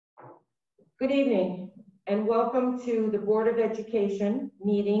Good evening and welcome to the Board of Education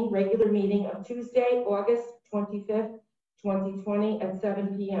regular meeting of Tuesday, August 25th, 2020 at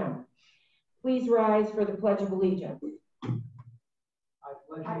 7 p.m. Please rise for the Pledge of Allegiance. I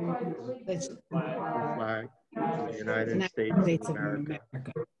pledge allegiance to the flag of the United States of America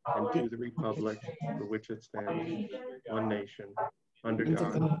and to the republic for which it stands, one nation, under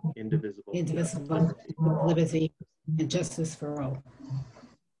God, indivisible, with liberty and justice for all.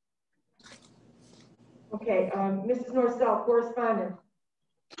 Okay, Mrs. Norcell, correspondence.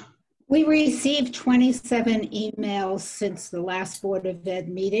 We received 27 emails since the last Board of Ed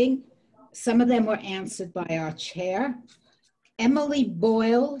meeting. Some of them were answered by our chair. Emily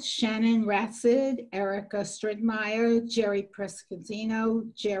Boyle, Shannon Ratsid, Erica Stridmeyer, Jerry Prescazino,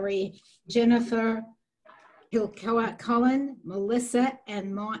 Jennifer Cullen, Melissa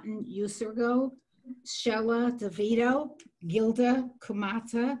and Martin Usergo, Shella DeVito, Gilda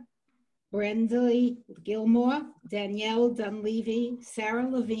Kumata, Brendley Gilmore, Danielle Dunleavy, Sarah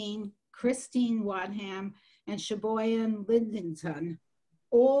Levine, Christine Wadham, and Shaboyan Lindington.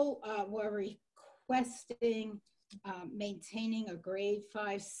 All were requesting maintaining a grade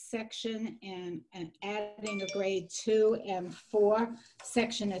 5 section and adding a grade 2 and 4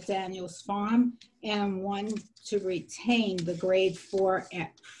 section at Daniels Farm, and one to retain the grade 4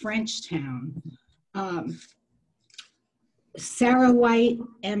 at Frenchtown. Sarah White,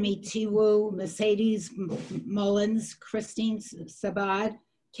 Emmy Tiwu, Mercedes Mullins, Christine Sabad,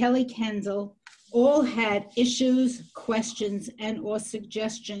 Kelly Kendall, all had issues, questions, and or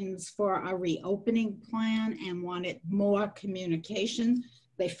suggestions for our reopening plan and wanted more communication.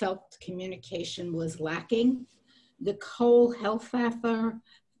 They felt communication was lacking. Nicole Helfather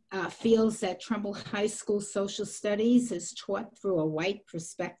feels that Trumbull High School Social Studies is taught through a white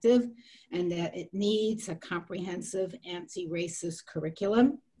perspective and that it needs a comprehensive anti-racist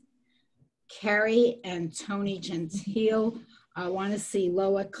curriculum. Carrie and Tony Gentile want to see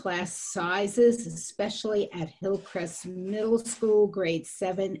lower class sizes, especially at Hillcrest Middle School, grade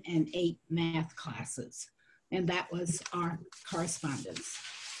 7 and 8 math classes. And that was our correspondence.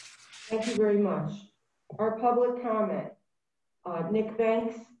 Thank you very much. Our public comment, Nick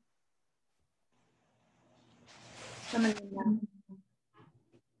Banks. Our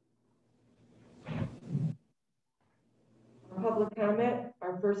public comment,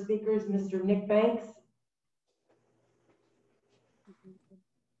 our first speaker is Mr. Nick Banks.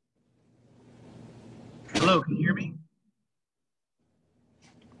 Hello, can you hear me?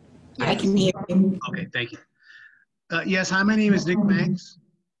 I can hear you. Okay, thank you. Yes, hi, my name is Nick Banks.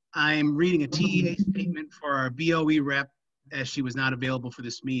 I'm reading a TEA statement for our BOE rep as she was not available for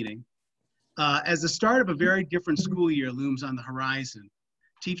this meeting. As the start of a very different school year looms on the horizon,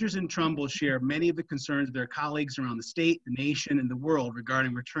 teachers in Trumbull share many of the concerns of their colleagues around the state, the nation, and the world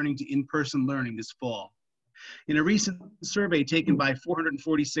regarding returning to in-person learning this fall. In a recent survey taken by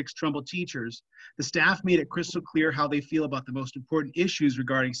 446 Trumbull teachers, the staff made it crystal clear how they feel about the most important issues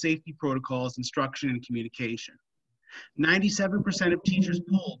regarding safety protocols, instruction, and communication. 97% of teachers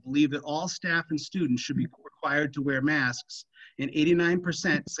polled believe that all staff and students should be required to wear masks, and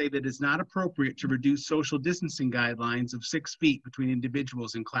 89% say that it's not appropriate to reduce social distancing guidelines of 6 feet between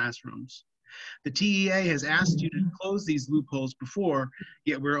individuals in classrooms. The TEA has asked you to close these loopholes before,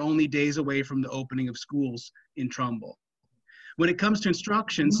 yet we're only days away from the opening of schools in Trumbull. When it comes to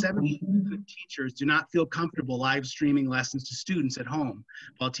instruction, 70% of teachers do not feel comfortable live streaming lessons to students at home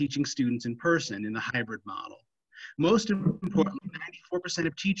while teaching students in person in the hybrid model. Most importantly, 94%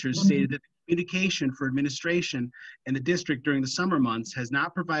 of teachers stated that the communication for administration and the district during the summer months has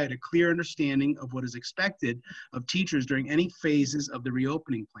not provided a clear understanding of what is expected of teachers during any phases of the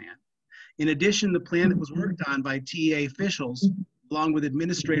reopening plan. In addition, the plan that was worked on by TEA officials, along with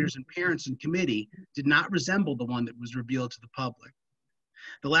administrators and parents in committee, did not resemble the one that was revealed to the public.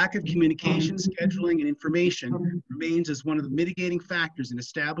 The lack of communication, scheduling, and information remains as one of the mitigating factors in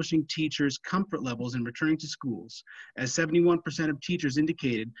establishing teachers' comfort levels in returning to schools, as 71% of teachers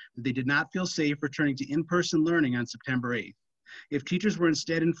indicated that they did not feel safe returning to in-person learning on September 8th. If teachers were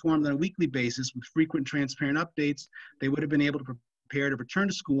instead informed on a weekly basis with frequent transparent updates, they would have been able to prepare to return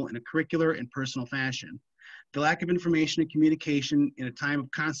to school in a curricular and personal fashion. The lack of information and communication in a time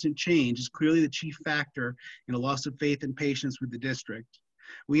of constant change is clearly the chief factor in a loss of faith and patience with the district.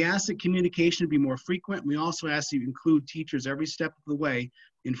 We ask that communication be more frequent. We also ask that you include teachers every step of the way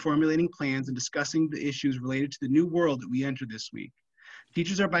in formulating plans and discussing the issues related to the new world that we enter this week.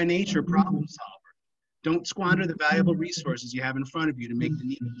 Teachers are by nature problem solvers. Don't squander the valuable resources you have in front of you to make the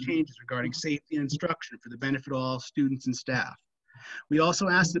needed changes regarding safety and instruction for the benefit of all students and staff. We also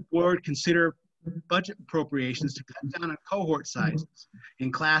ask that the board consider budget appropriations to cut down on cohort sizes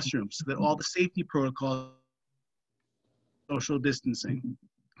in classrooms so that all the safety protocols, social distancing.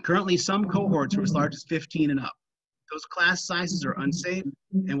 Currently, some cohorts are as large as 15 and up. Those class sizes are unsafe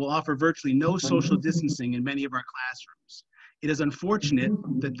and will offer virtually no social distancing in many of our classrooms. It is unfortunate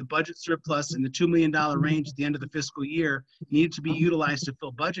that the budget surplus in the $2 million range at the end of the fiscal year needed to be utilized to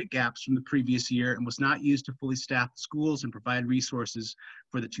fill budget gaps from the previous year and was not used to fully staff the schools and provide resources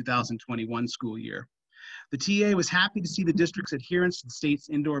for the 2021 school year. The TA was happy to see the district's adherence to the state's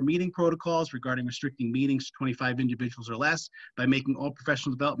indoor meeting protocols regarding restricting meetings to 25 individuals or less by making all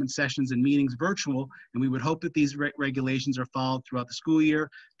professional development sessions and meetings virtual, and we would hope that these regulations are followed throughout the school year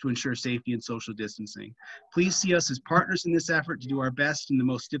to ensure safety and social distancing. Please see us as partners in this effort to do our best in the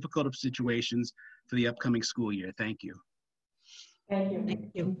most difficult of situations for the upcoming school year. Thank you. Thank you. Thank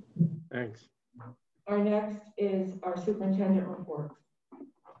you. Thanks. Our next is our superintendent report.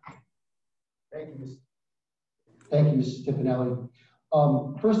 Thank you, Ms. Tipinelli.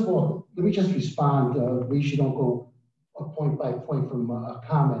 First of all, let me just respond. We usually don't go point by point from a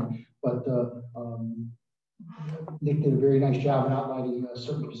comment, but Nick did a very nice job in outlining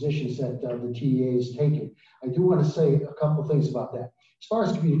certain positions that the TEA has taken. I do want to say a couple of things about that. As far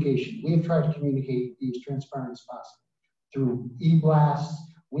as communication, we have tried to communicate as transparent as possible through e-blasts,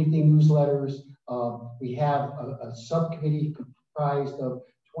 weekly newsletters. We have a subcommittee comprised of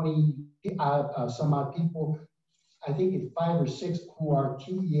 20 some odd people. I think it's 5 or 6 who are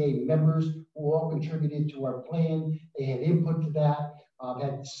TEA members who all contributed to our plan. They had input to that. I've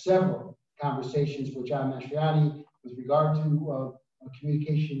had several conversations with John Mastriani with regard to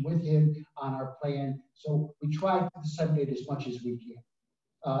communication with him on our plan. So we try to disseminate as much as we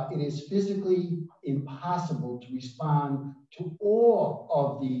can. It is physically impossible to respond to all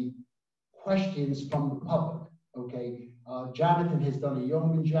of the questions from the public, okay? Jonathan has done a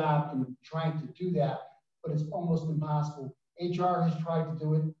yeoman job in trying to do that, but it's almost impossible. HR has tried to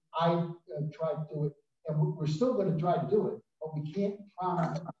do it. I tried to do it, and we're still going to try to do it, but we can't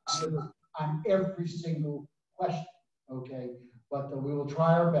promise to deliver on every single question, okay? But we will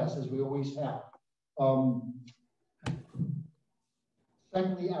try our best, as we always have.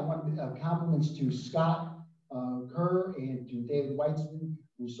 Secondly, I want compliments to Scott Kerr and to David Weitzman,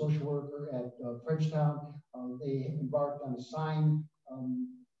 who's a social worker at Frenchtown. They embarked on a sign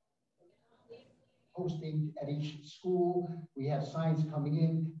posting at each school. We have signs coming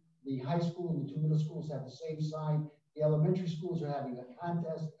in. The high school and the 2 middle schools have the same sign. The elementary schools are having a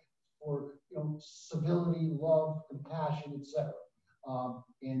contest for civility, love, compassion, etc.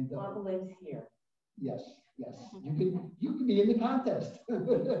 Love lives here. Yes, yes. You can be in the contest.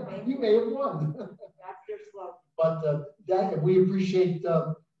 You may have won. That's their slogan. But that we appreciate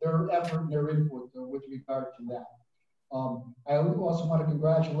their effort and their input with regard to that. I also want to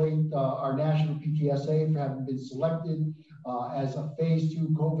congratulate our National PTSA for having been selected as a Phase 2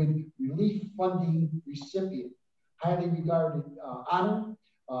 COVID relief funding recipient. Highly regarded honor,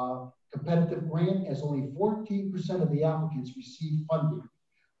 competitive grant, as only 14% of the applicants receive funding.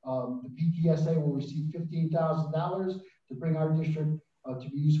 The PTSA will receive $15,000 to bring our district to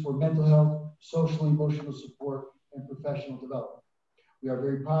be used for mental health, social and emotional support, and professional development. We are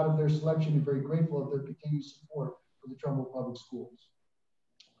very proud of their selection and very grateful of their continued support for the Trumbull Public Schools.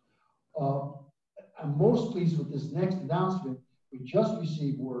 I'm most pleased with this next announcement. We just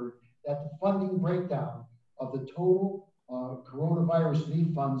received word that the funding breakdown of the total coronavirus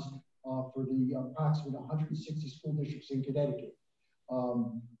relief funds for the approximately 160 school districts in Connecticut.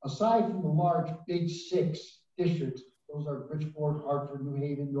 Aside from the large big 6 districts, those are Bridgeport, Hartford, New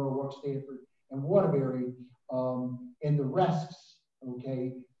Haven, Norwalk, Stanford, and Waterbury, and the rests,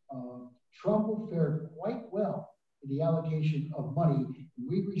 okay, Trumbull fared quite well in the allocation of money.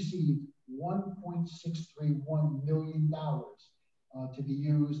 We received $1.631 million to be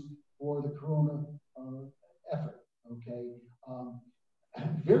used for the corona effort, okay?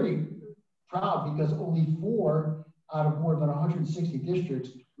 I'm very proud because only 4 out of more than 160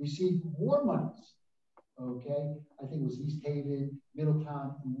 districts received more monies, okay? I think it was East Haven,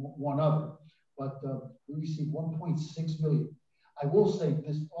 Middletown, and one other, but we received $1.6 million. I will say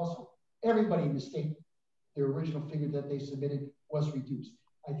this also, everybody in the state, their original figure that they submitted was reduced.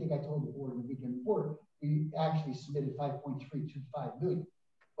 I think I told the board in the weekend report, we actually submitted 5.325 million,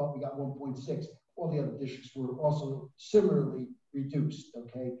 but we got 1.6. All the other districts were also similarly reduced,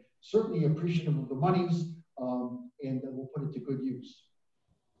 okay? Certainly appreciative of the monies, and we'll put it to good use.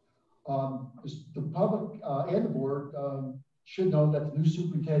 The public and the board should know that the new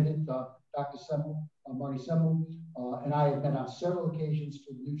superintendent, Dr. Semmel, Marty Semmel, and I have met on several occasions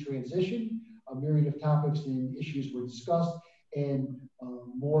for the new transition. A myriad of topics and issues were discussed. and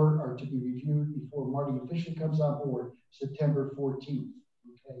more are to be reviewed before Marty officially comes on board September 14th.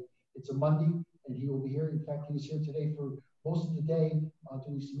 Okay, it's a Monday, and he will be here. In fact, he's here today for most of the day,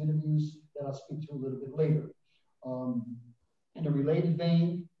 doing some interviews that I'll speak to a little bit later. In a related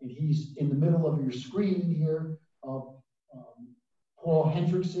vein, and he's in the middle of your screen here, Paul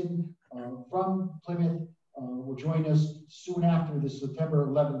Hendrickson from Plymouth will join us soon after the September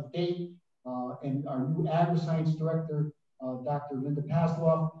 11th date. And our new agri-science director, Dr. Linda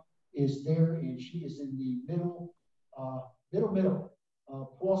Pasloff, is there, and she is in the middle.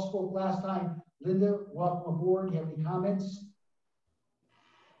 Paul spoke last time. Linda, welcome aboard. Do you have any comments?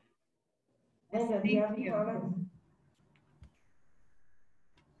 Linda, do you have any comments?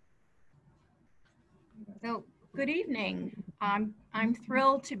 So, good evening. I'm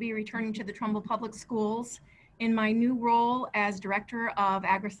thrilled to be returning to the Trumbull Public Schools in my new role as Director of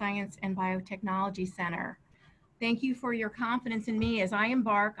Agri-Science and Biotechnology Center. Thank you for your confidence in me as I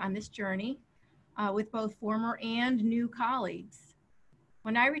embark on this journey with both former and new colleagues.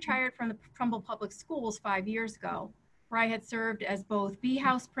 When I retired from the Trumbull Public Schools 5 years ago, where I had served as both Bee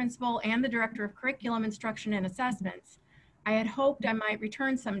House Principal and the Director of Curriculum Instruction and Assessments, I had hoped I might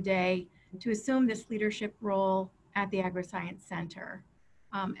return someday to assume this leadership role at the Agri-Science Center.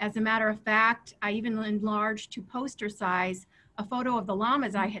 As a matter of fact, I even enlarged to poster size a photo of the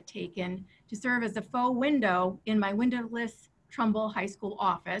llamas I had taken to serve as a faux window in my windowless Trumbull High School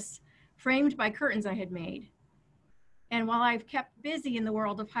office, framed by curtains I had made. And while I've kept busy in the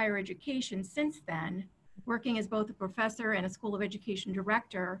world of higher education since then, working as both a professor and a School of Education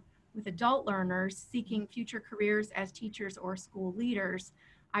director with adult learners seeking future careers as teachers or school leaders,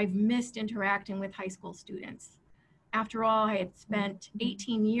 I've missed interacting with high school students. After all, I had spent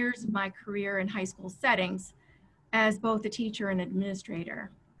 18 years of my career in high school settings as both a teacher and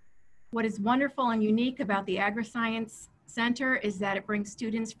administrator. What is wonderful and unique about the Agri-Science Center is that it brings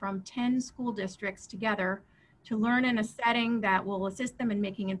students from 10 school districts together to learn in a setting that will assist them in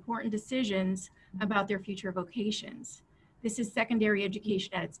making important decisions about their future vocations. This is secondary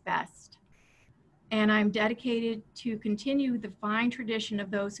education at its best. And I'm dedicated to continue the fine tradition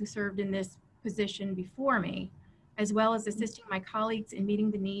of those who served in this position before me, as well as assisting my colleagues in meeting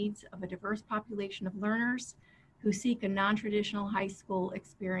the needs of a diverse population of learners who seek a non-traditional high school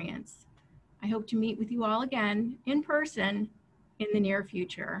experience. I hope to meet with you all again in person in the near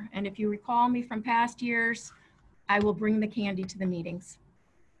future. And if you recall me from past years, I will bring the candy to the meetings.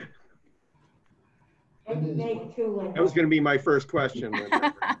 And Nate too, Linda. That was going to be my first question,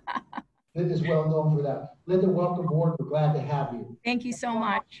 Linda. Linda's well known for that. Linda, welcome aboard. We're glad to have you. Thank you so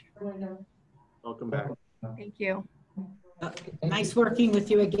much. Linda. Welcome back. Thank you. Nice working with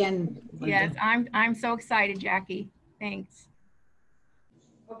you again, Linda. Yes, I'm so excited, Jackie. Thanks.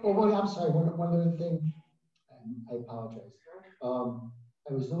 Okay. Oh, wait, I'm sorry. One other thing. I apologize.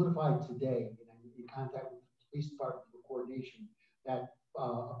 I was notified today, and I'm in contact with the police department for coordination, that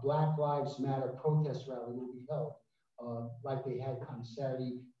a Black Lives Matter protest rally will be held, like they had on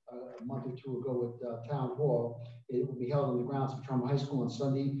Saturday a month or two ago at Town Hall. It will be held on the grounds of Trumbull High School on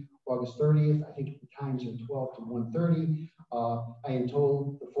Sunday, August 30th. I think the times are 12 to 1:30. I am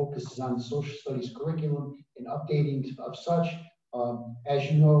told the focus is on the social studies curriculum and updating of such. As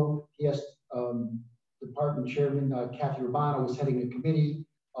you know, yes, Department Chairman Kathy Urbano was heading a committee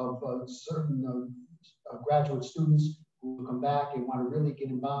of certain graduate students who will come back and want to really get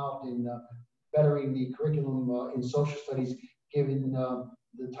involved in bettering the curriculum in social studies, given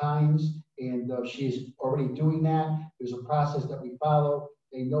the times, and she is already doing that. There's a process that we follow.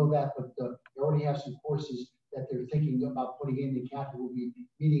 They know that, but they already have some courses that they're thinking about putting in, and Kathy will be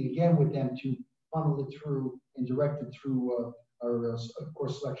meeting again with them to funnel it through and direct it through our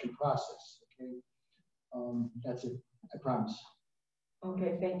course selection process. Okay, that's it. I promise.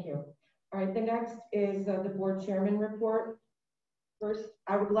 Okay, thank you. All right, the next is the board chairman report. First,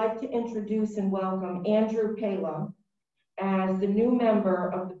 I would like to introduce and welcome Andrew Palo as the new member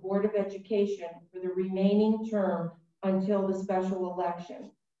of the Board of Education for the remaining term until the special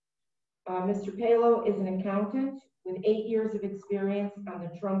election. Mr. Palo is an accountant with 8 years of experience on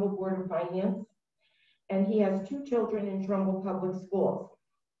the Trumbull Board of Finance, and he has 2 children in Trumbull Public Schools.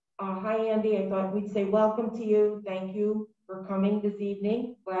 Hi, Andy. I thought we'd say welcome to you. Thank you for coming this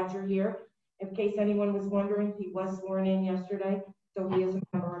evening. Glad you're here. In case anyone was wondering, he was sworn in yesterday, so he is a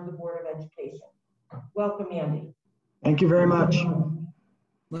member of the Board of Education. Welcome, Andy. Thank you very much.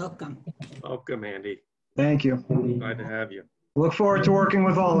 Welcome. Welcome, Andy. Thank you. Glad to have you. Look forward to working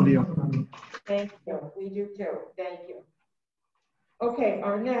with all of you. Thank you. We do too. Thank you. Okay,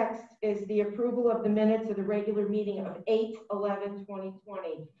 our next is the approval of the minutes of the regular meeting of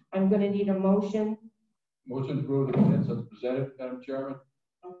 8/11/2020. I'm going to need a motion Motion to approve the minutes as presented, Madam Chairman.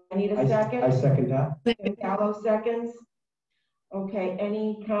 I need a I second. second that. Tim Gallo seconds. Okay,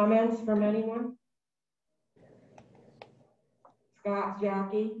 any comments from anyone? Scott,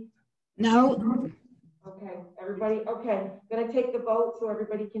 Jackie? No, Okay, everybody, okay, gonna take the vote so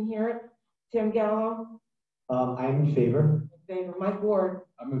everybody can hear it. Tim Gallo, I'm in favor. in favor. Mike Ward,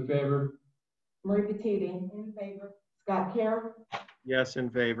 I'm in favor. Marie Petiti, in favor. Scott Kerr, Yes, in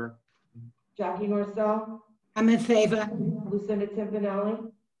favor. Jackie Norcell, I'm in favor. Lucinda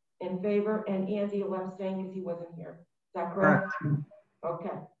Timpanelli, in favor, and Andy will abstain because he wasn't here. Is that correct?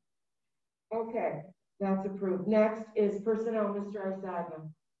 Okay. Okay, that's approved. Next is personnel, Mr. Isagna.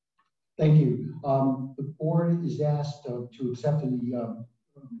 Thank you. The board is asked to accept the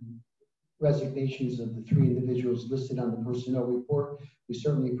resignations of the 3 individuals listed on the personnel report. We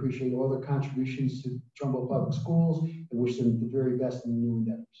certainly appreciate all their contributions to Trumbull Public Schools and wish them the very best in the new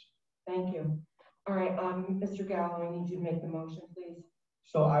endeavors. Thank you. All right, Mr. Gallo, I need you to make the motion, please.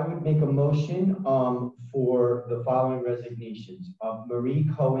 So I would make a motion for the following resignations. Marie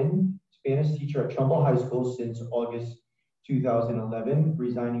Cohen, Spanish teacher at Trumbull High School since August 2011,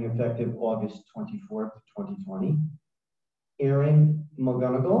 resigning effective August 24th, 2020. Erin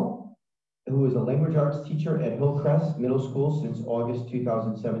McGonigal, who is a language arts teacher at Hillcrest Middle School since August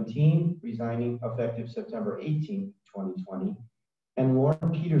 2017, resigning effective September 18th, 2020. And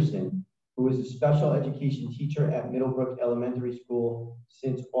Lauren Peterson, who is a special education teacher at Middlebrook Elementary School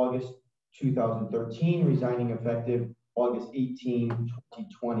since August 2013, resigning effective August 18,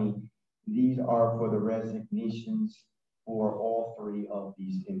 2020. These are for the resignations for all 3 of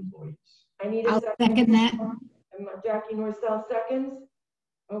these employees. I need a I'll second. second that. And Jackie Norcell seconds.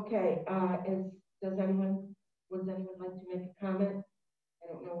 Okay, would anyone like to make a comment? I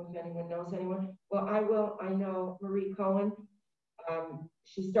don't know if anyone knows anyone. Well, I will. I know Marie Cohen.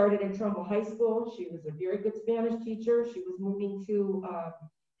 She started at Trumbull High School. She was a very good Spanish teacher. She was moving to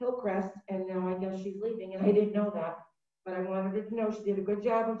Hillcrest, and now I guess she's leaving, and I didn't know that. But I wanted her to know she did a good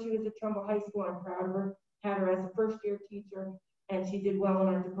job when she was at Trumbull High School. I'm proud of her. Had her as a first-year teacher, and she did well in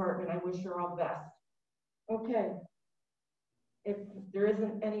our department. I wish her all the best. Okay. If there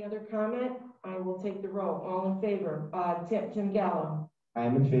isn't any other comment, I will take the roll. All in favor? Tim Gallo. I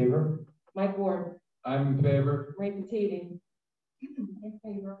am in favor. Mike Ward. I'm in favor. Marie Petiti. In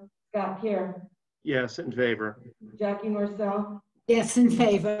favor. Scott Kerr. Yes, in favor. Jackie Norcell. Yes, in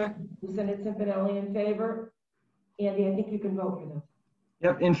favor. Lucinda Timpanelli in favor. Andy, I think you can vote for this.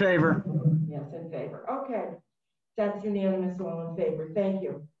 Yep, in favor. Yes, in favor. Okay. That's unanimous, all in favor. Thank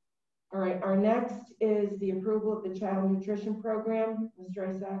you. All right, our next is the approval of the child nutrition program. Mr.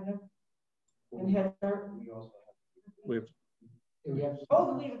 Isagna and Head Start. We have,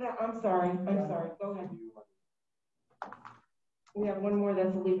 Oh, the leave of that. I'm sorry. Go ahead. We have one more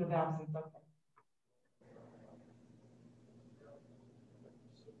that's a leave of absence. Okay.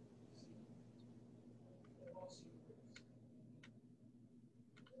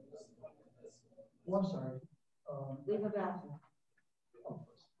 Oh, I'm sorry. Leave of absence.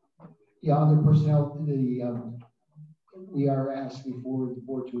 Yeah, under personnel, we are asking for the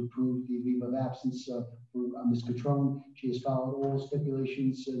board to approve the leave of absence for Ms. Catrone. She has followed all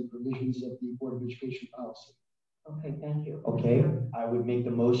stipulations and provisions of the Board of Education policy. Okay, thank you. Okay, I would make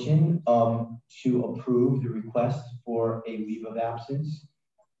the motion to approve the request for a leave of absence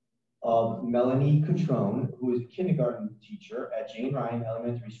of Melanie Catrone, who is a kindergarten teacher at Jane Ryan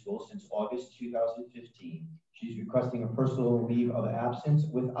Elementary School since August 2015. She's requesting a personal leave of absence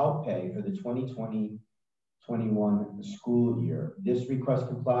without pay for the 2020-21 school year. This request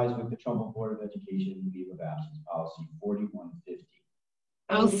complies with the Trumbull Board of Education leave of absence policy 4150.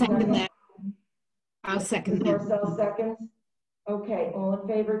 I'll second that. I'll second that. Marcel seconds. Okay, all in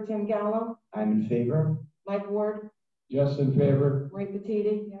favor, Tim Gallo? I'm in favor. Mike Ward? Yes, in favor. Marie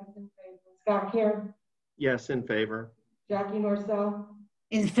Petiti? Yes, in favor. Scott Kerr? yes, in favor. Jackie Norcell?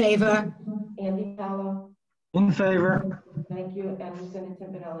 In favor. Andy Gallo? In favor. Thank you, and Lucinda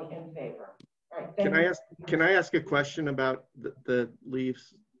Timpanelli in favor. All right, Can I ask a question about the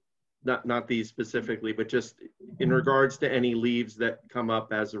leaves? Not these specifically, but just in regards to any leaves that come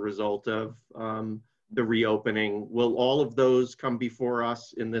up as a result of the reopening. Will all of those come before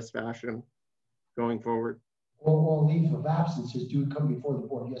us in this fashion going forward? All leave of absences do come before the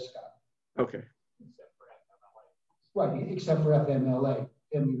board, yes, Scott. Okay. Right, except for FMLA,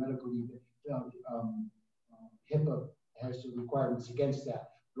 Family Medical Leave. HIPAA has the requirements against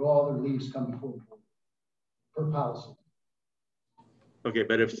that, but all other leaves come before the board per policy. Okay,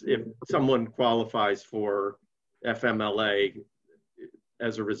 but if someone qualifies for FMLA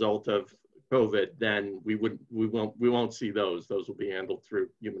as a result of COVID, then we won't see those. Those will be handled through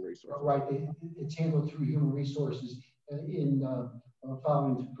human resources. Right, it's handled through human resources in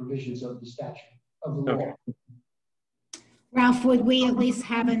following the provisions of the statute, of the law. Okay. Ralph, would we at least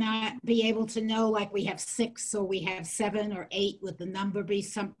be able to know, like we have 6 or we have 7 or 8, would the number be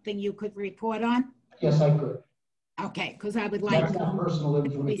something you could report on? Yes, I could. Okay, because I would like That's not personal to at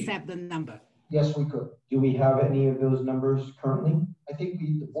least information. have the number. Yes, we could. Do we have any of those numbers currently? I think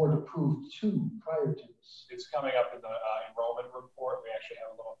the board approved 2 prior to this. It's coming up in the enrollment report. We actually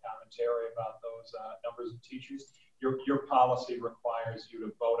have a little commentary about those numbers of teachers. Your policy requires you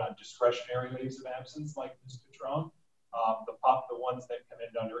to vote on discretionary leaves of absence, like Ms. Patron. The ones that come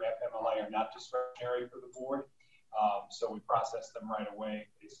in under FMLA are not discretionary for the board. So we process them right away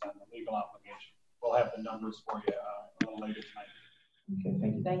based on the legal obligation. We'll have the numbers for you a little later tonight. Okay,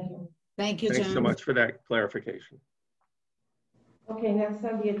 thank you. Thank you. Thank you, John. Thanks so much for that clarification. Okay, next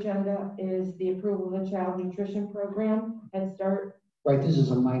on the agenda is the approval of the Child Nutrition Program, Head Start. Right, this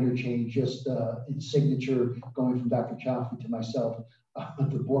is a minor change, just in signature going from Dr. Chaffee to myself.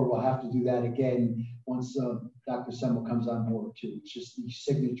 The board will have to do that again once Dr. Semmel comes on board too. It's just the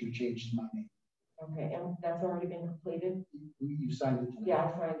signature change to my name. Okay, and that's already been completed? You signed it tonight. Yeah,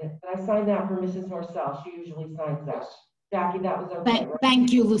 I signed it. But I signed that for Mrs. Norcell. She usually signs that. Jackie, that was okay, right?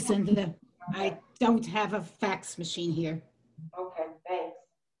 Thank you, Lucinda. I don't have a fax machine here. Okay, thanks.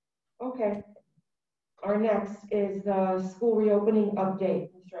 Okay. Our next is the school reopening update.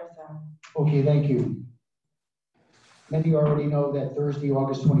 Mr. Issa. Okay, thank you. Many already know that Thursday,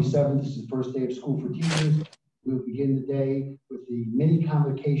 August 27th is the first day of school for teachers. We'll begin the day with the mini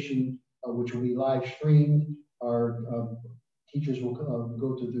convocation, which will be live streamed. Our teachers will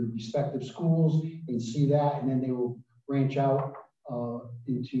go to their respective schools and see that, and then they will branch out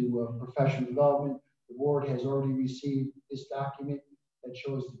into professional development. The board has already received this document that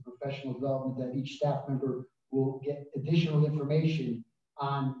shows the professional development that each staff member will get additional information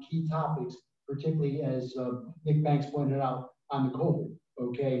on key topics, particularly as Nick Banks pointed out on the COVID,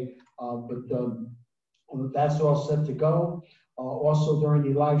 okay? That's all set to go. Also during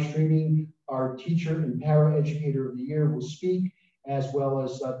the live streaming, our teacher and para educator of the year will speak, as well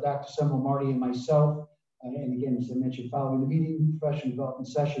as Dr. Semmel, Marty, and myself. And again, as I mentioned, following the meeting, professional development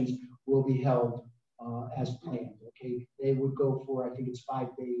sessions will be held as planned, okay? They would go for, I think it's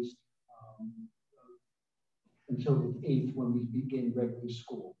 5 days until the 8th when we begin regular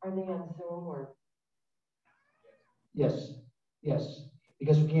school. Are they on Zoom or? Yes, yes,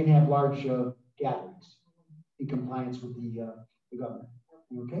 because we can't have large gatherings in compliance with the governor,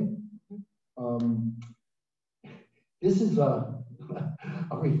 okay? This is a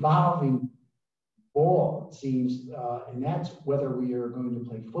revolving ball, it seems, and that's whether we are going to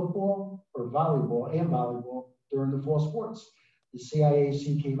play football or volleyball during the fall sports. The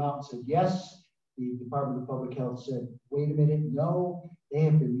CIAC came out and said yes. The Department of Public Health said, wait a minute, no. They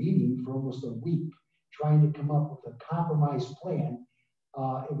have been meeting for almost a week trying to come up with a compromise plan.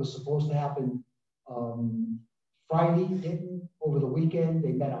 It was supposed to happen Friday, it didn't. Over the weekend,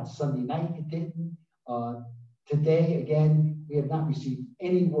 they met on Sunday night, it didn't. Today, again, we have not received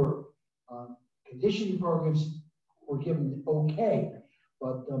any word. Conditioning programs were given okay,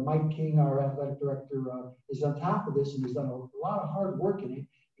 but Mike King, our athletic director, is on top of this and has done a lot of hard work in it.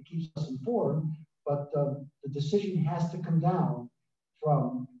 It keeps us informed, but the decision has to come down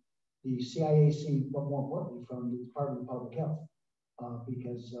from the CIAC, but more importantly from the Department of Public Health,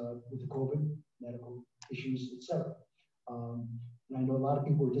 because with the COVID, medical issues, etc. And I know a lot of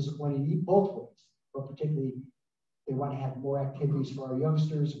people are disappointed both ways, but particularly they want to have more activities for our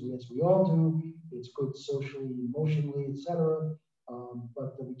youngsters, as we all do. It's good socially, emotionally, etc.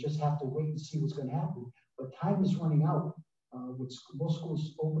 But we just have to wait and see what's going to happen. But time is running out. With most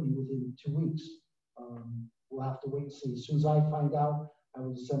schools opening within 2 weeks, we'll have to wait and see. As soon as I find out, I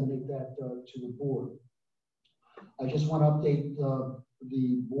will disseminate that to the board. I just want to update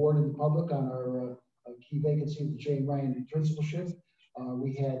the board and the public on our key vacancy of the Jane Ryan principalship.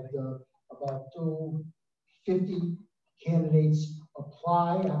 We had about 50 candidates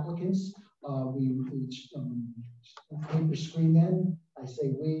applicants. We paper screen them. I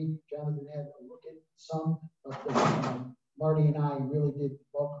say we, Jonathan had a look at some, but Marty and I really did the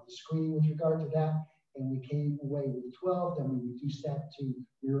bulk of the screening with regard to that, and we came away with 12. Then we reduced that to,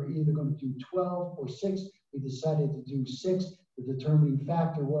 we were either going to do 12 or 6. We decided to do 6. The determining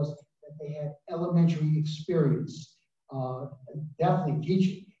factor was that they had elementary experience, definitely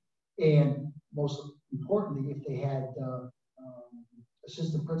teaching, and most importantly, if they had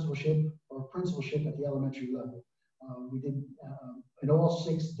assistant principalship or principalship at the elementary level. We didn't, and all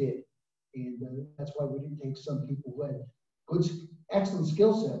 6 did. And that's why we didn't take some people who had good, excellent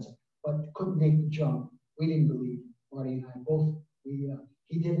skill sets, but couldn't make the jump. We didn't believe, Marty and I both.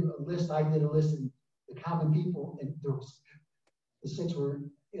 He did a list, I did a list, and the common people, and there was, the 6 were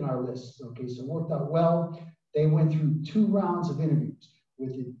in our list. Okay, so it worked out well. They went through 2 rounds of interviews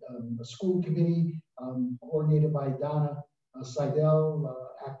with the school committee, coordinated by Donna Seidel,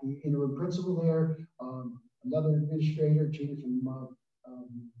 acting interim principal there, another administrator, Gina from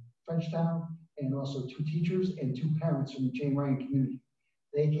Frenchtown, and also 2 teachers and 2 parents from the Jane Ryan community.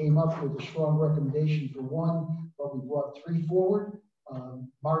 They came up with a strong recommendation for 1, but we brought 3 forward.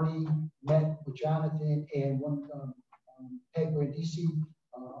 Marty met with Jonathan and one Peg Brandisi,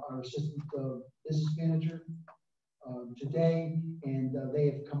 our assistant business manager, today, and they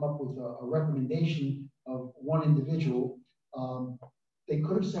have come up with a recommendation of 1 individual. They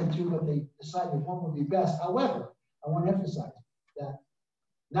could have sent 2, but they decided 1 would be best. However, I want to emphasize that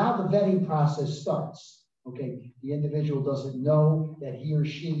now the vetting process starts. Okay, the individual doesn't know that he or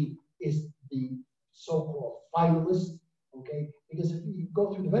she is the so-called finalist. Okay, because if you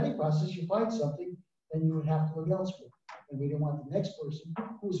go through the vetting process, you find something, then you would have to look elsewhere. And we didn't want the next person,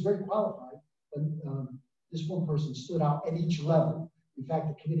 who was very qualified, but this one person stood out at each level. In fact,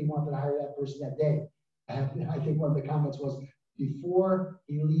 the committee wanted to hire that person that day. And I think one of the comments was, before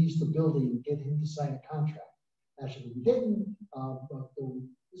he leaves the building, get him to sign a contract. Actually, we didn't, but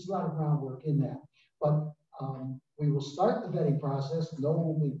there's a lot of groundwork in that. But we will start the vetting process. No one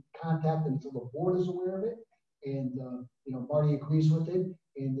will be contacted until the board is aware of it. And you know, Marty agrees with it.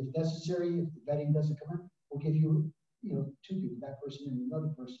 And if necessary, if the vetting doesn't come in, we'll give you, 2 people, that person and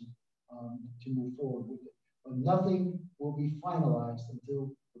another person, to move forward with it. But nothing will be finalized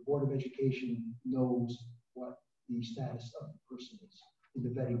until the Board of Education knows what the status of the person is in the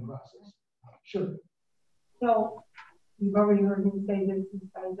vetting process. Sure. So you've already heard me say this,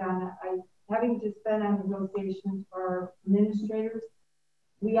 Donna. Having just been on negotiations for administrators,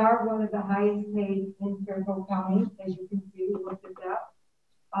 we are one of the highest paid in Fairfield County, as you can see. We looked at that.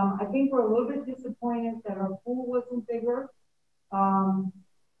 I think we're a little bit disappointed that our pool wasn't bigger.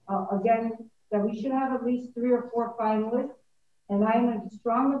 Again, that we should have at least 3 or 4 finalists. And I'm of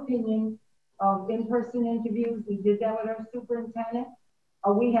strong opinion of in-person interviews. We did that with our superintendent.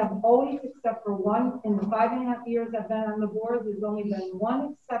 We have always, except for 1, in the 5.5 years I've been on the board, there's only been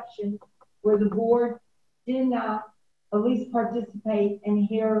 1 exception where the board did not at least participate and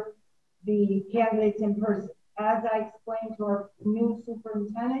hear the candidates in person. As I explained to our new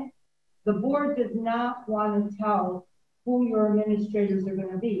superintendent, the board does not want to tell who your administrators are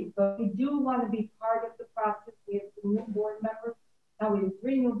going to be, but we do want to be part of the process. We have 2 new board members. Now we have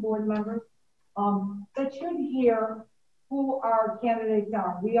 3 new board members that should hear who our candidates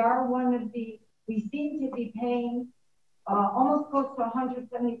are. We are we seem to be paying almost close to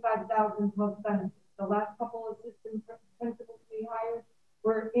 $175,000 plus benefits. The last couple of assistant principals we hired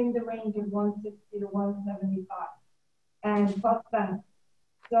were in the range of 160 to 175 and plus benefits.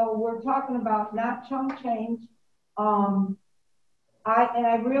 So we're talking about not chump change. I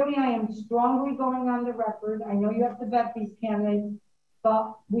am strongly going on the record. I know you have to vet these candidates,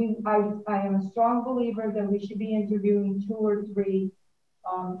 but I am a strong believer that we should be interviewing 2 or 3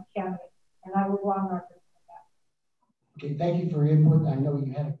 candidates, and I will go on record for that. Okay, thank you for your input. I know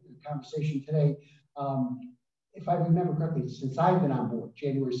you had a conversation today. If I remember correctly, since I've been on board,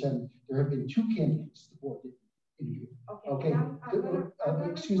 January 7th, there have been 2 candidates the board did interview. Okay.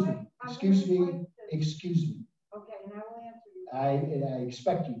 Excuse me. Okay, and I will answer you. I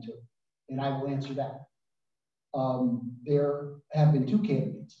expect you to, and I will answer that. There have been 2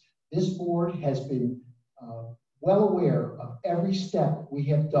 candidates. This board has been well aware of every step we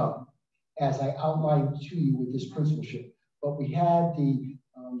have done, as I outlined to you with this principalship. But we had the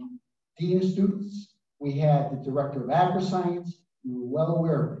Dean of Students, we had the Director of Agri-Science, we were well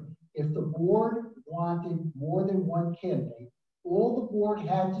aware of it. If the board wanted more than 1 candidate, all the board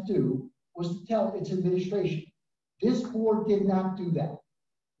had to do was to tell its administration. This board did not do that.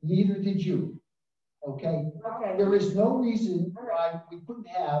 Neither did you. Okay? There is no reason why we couldn't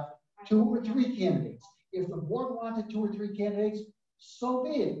have 2 or 3 candidates. If the board wanted 2 or 3 candidates, so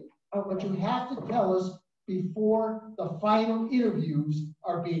be it. But you have to tell us before the final interviews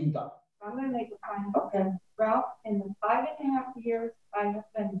are being done. I'm going to make a final. Okay. Ralph, in the 5.5 years I have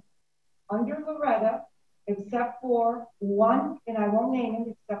been under Loretta, except for 1, and I won't name it,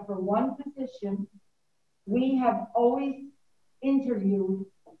 except for 1 position, we have always interviewed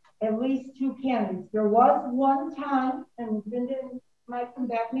at least 2 candidates. There was 1 time, and Linda might come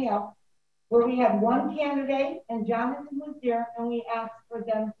back me up, where we had 1 candidate and Jonathan was there, and we asked for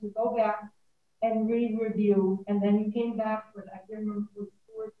them to go back and re-review, and then you came back with, I can't remember, it was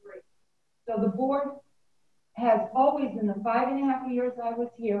 2 or 3. So the board has always, in the 5.5 years I was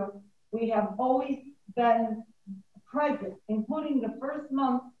here, We have always been present, including the first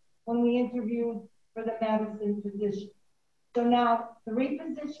month when we interviewed for the Madison position. So now 3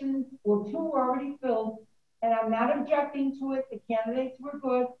 positions, well, 2 were already filled, and I'm not objecting to it. The candidates were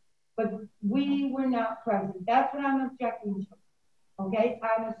good, but we were not present. That's what I'm objecting to. Okay,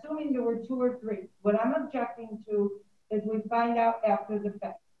 I'm assuming there were 2 or 3. What I'm objecting to is we find out after the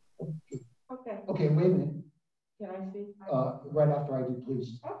fact. Okay. Okay, wait a minute. Can I speak? Right after I do,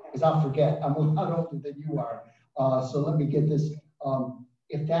 please. Okay. Because I'll forget. I'm a lot older than you are. So let me get this.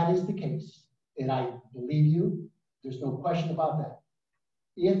 If that is the case, and I believe you, there's no question about that.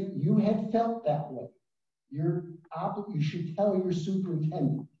 If you had felt that way, you should tell your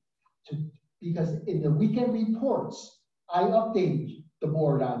superintendent because in the weekend reports, I updated the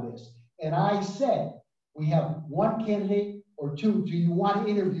board on this. And I said, we have 1 candidate or 2. Do you want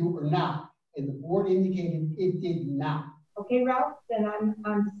to interview or not? And the board indicated it did not. Okay, Ralph, then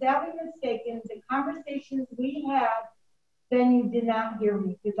I'm sadly mistaken. The conversations we had, then you did not hear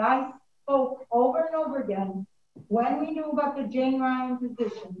me because I spoke over and over again. When we knew about the Jane Ryan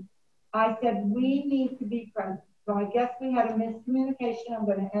position, I said we need to be present. So I guess we had a miscommunication. I'm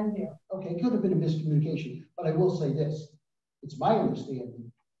going to end there. Okay, it could have been a miscommunication, but I will say this. It's my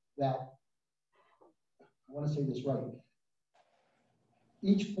understanding that, I want to say this right,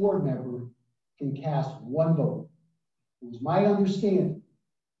 each board member can cast 1 vote. It was my understanding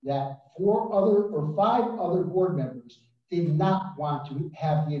that 4 other or 5 other board members did not want to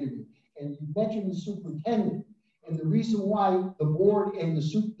have the interview. And you mentioned the superintendent, and the reason why the board and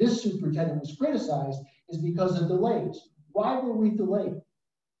this superintendent was criticized is because of delays. Why were we delayed?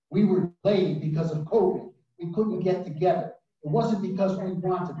 We were delayed because of COVID. We couldn't get together. It wasn't because we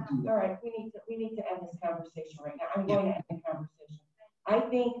wanted to do that. All right, we need to end this conversation right now. I'm going to end the conversation. I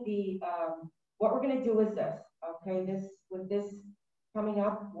think what we're going to do is this. Okay, with this coming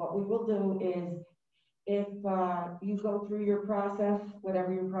up, what we will do is if you go through your process,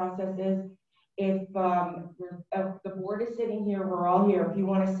 whatever your process is, if the board is sitting here, we're all here. If you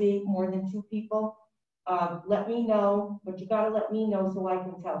want to see more than 2 people, let me know, but you got to let me know so I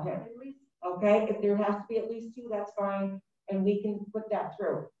can tell him. Okay, if there has to be at least 2, that's fine, and we can put that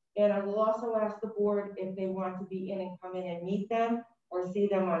through. And I will also ask the board if they want to be in and come in and meet them or see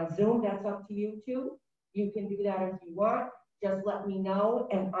them on Zoom. That's up to you too. You can do that if you want. Just let me know,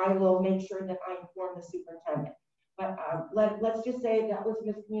 and I will make sure that I inform the superintendent. But let's just say that was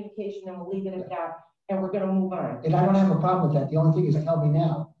miscommunication, and we'll leave it at that, and we're going to move on. And I don't have a problem with that. The only thing is, tell me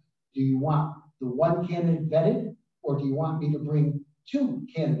now, do you want the 1 candidate vetted, or do you want me to bring 2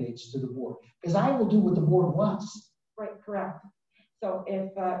 candidates to the board? Because I will do what the board wants. Right, correct. So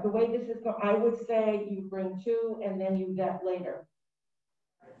if the way this is going, I would say you bring 2 and then you vet later.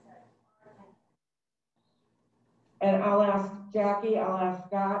 And I'll ask Jackie, I'll ask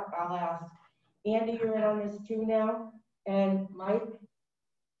Scott, I'll ask Andy, you're in on this too now, and Mike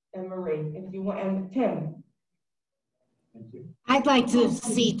and Marie, if you want, and Tim. Thank you. I'd like to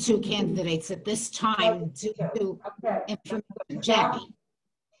see 2 candidates at this time to do information. Jackie.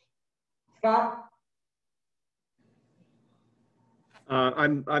 Scott?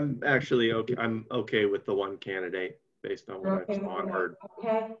 I'm actually okay. I'm okay with the 1 candidate based on what I saw and heard.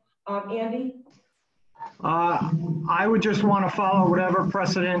 Okay. Andy? I would just want to follow whatever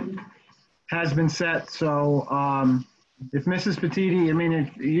precedent has been set. So if Mrs. Petiti, I mean,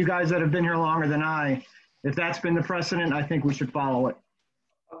 if you guys that have been here longer than I, if that's been the precedent, I think we should follow it.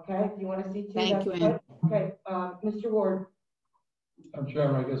 Okay, if you want to see 2, Thank you, Andy. Okay, Mr. Ward. Madam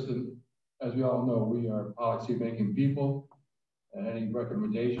Chairman, I guess, as we all know, we are policy-making people, and any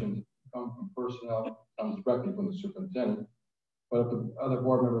recommendations come from personnel, comes directly from the superintendent. But if the other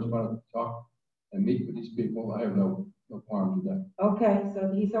board members want to talk and meet with these people, I have no qualms with that. Okay,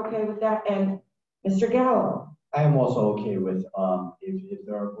 so he's okay with that. And Mr. Gallo? I am also okay with, if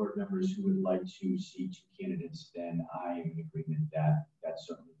there are board members who would like to see 2 candidates, then I am in agreement that that's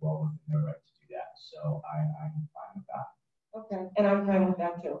certainly well within their right to do that. So I'm fine with that. Okay, and I'm fine with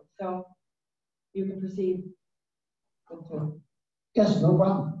that too. So you can proceed with 2. Yes, no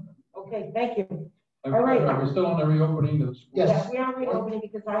problem. Okay, thank you. All right. We're still on the reopening of the school. Yes. We are reopening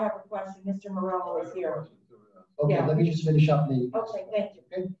because I have a question. Mr. Morello is here. Okay, Yeah. let me just finish up the. Okay, thank you.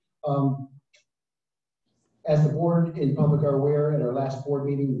 Okay. As the board and public are aware, at our last board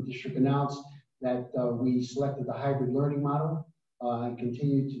meeting, the district announced that we selected the hybrid learning model and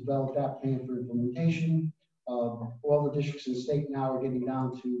continue to develop that plan for implementation. All the districts in the state now are getting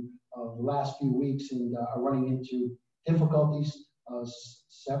down to the last few weeks and are running into difficulties.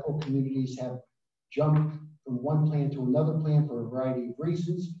 Several communities have jumped from one plan to another plan for a variety of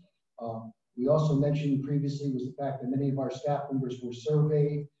reasons. We also mentioned previously was the fact that many of our staff members were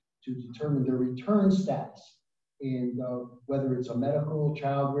surveyed to determine their return status and whether it's a medical,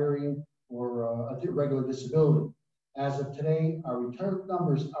 child rearing, or a regular disability. As of today, our return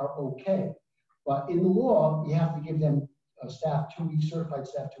numbers are okay, but in the law, you have to give them staff 2 weeks, certified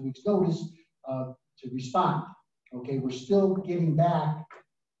staff 2 weeks notice to respond. Okay, we're still getting back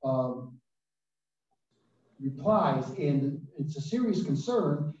replies, and it's a serious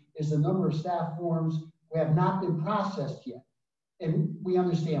concern is the number of staff forms who have not been processed yet. And we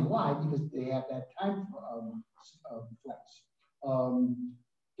understand why, because they have that time flex.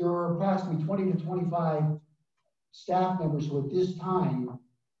 There are approximately 20 to 25 staff members who at this time,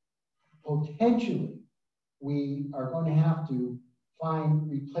 potentially, we are going to have to find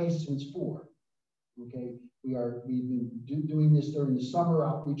replacements for. Okay, we've been doing this during the summer,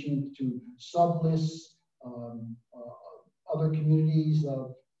 outreaching to sub lists, other communities,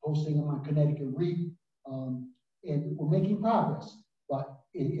 posting them on Connecticut REAP, and we're making progress. But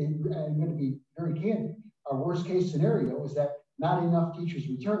I'm going to be very candid. Our worst case scenario is that not enough teachers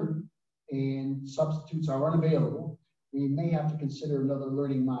return and substitutes are unavailable. We may have to consider another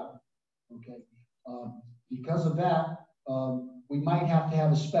learning model. Okay, because of that, we might have to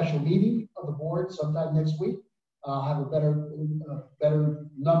have a special meeting of the board sometime next week. Have a better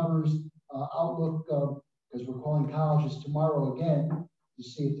numbers outlook, because we're calling colleges tomorrow again to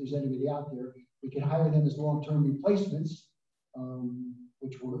see if there's anybody out there. We can hire them as long-term replacements,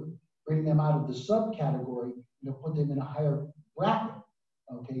 which we're bringing them out of the subcategory, put them in a higher bracket.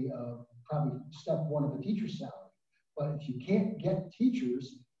 Okay, probably step one of a teacher's salary. But if you can't get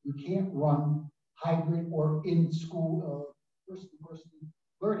teachers, you can't run hybrid or in-school person-to-person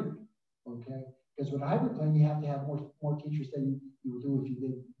learning. Okay, because with a hybrid plan, you have to have more teachers than you would do if you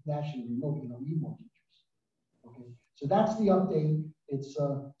did nationally remote. You don't need more teachers. Okay, so that's the update. It's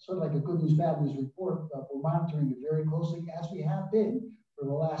sort of like a good news, bad news report. We're monitoring it very closely, as we have been for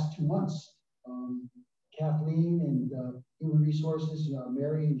the last 2 months. Kathleen and Human Resources,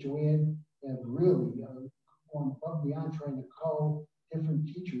 Mary and Joanne have really gone above and beyond trying to call different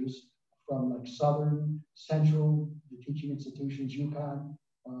teachers from like Southern, Central, the teaching institutions, UConn,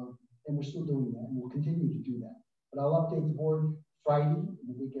 and we're still doing that, and we'll continue to do that. But I'll update the board Friday in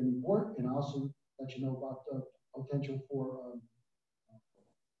the weekend report, and I'll also let you know about the potential for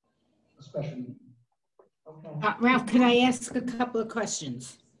a special meeting. Okay. Ralph, can I ask a couple of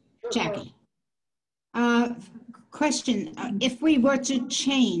questions? Sure, Jackie. Question, if we were to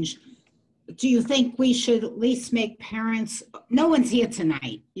change, do you think we should at least make parents, no one's here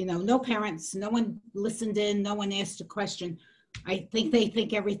tonight, no parents, no one listened in, no one asked a question. I think they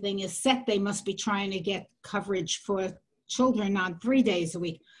think everything is set. They must be trying to get coverage for children on 3 days a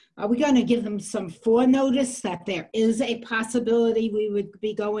week. Are we going to give them some forenotice that there is a possibility we would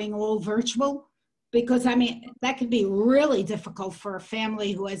be going all virtual? Because, I mean, that could be really difficult for a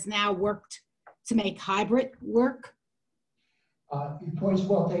family who has now worked to make hybrid work. Your point's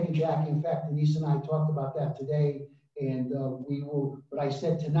well taken, Jackie. In fact, Denise and I talked about that today, and we will, what I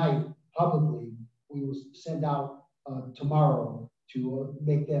said tonight publicly, we will send out tomorrow to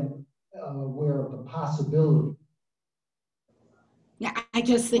make them aware of the possibility. Yeah, I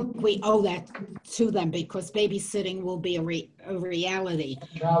just think we owe that to them because babysitting will be a reality.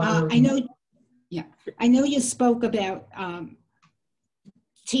 I know you spoke about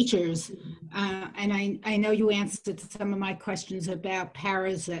teachers, and I know you answered some of my questions about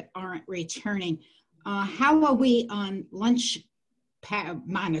paras that aren't returning. How are we on lunch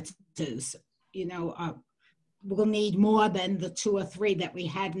monitors? We'll need more than the 2 or 3 that we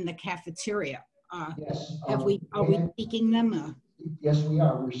had in the cafeteria. Yes. Are we seeking them? Yes, we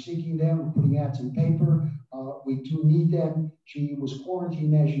are. We're seeking them. We're putting ads in paper. We do need them. She was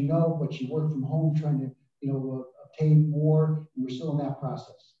quarantined, as you know, but she worked from home trying to, obtain more. And we're still in that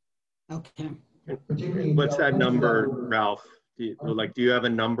process. Okay. Particularly. What's that number, Ralph? Do you have a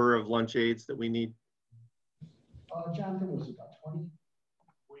number of lunch aids that we need? Jonathan, was it about 20?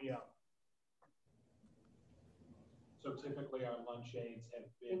 So typically our lunch aids have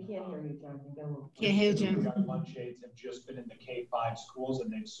been. We can't hear you, Jonathan. Can't hear Jim. Our lunch aids have just been in the K-5 schools,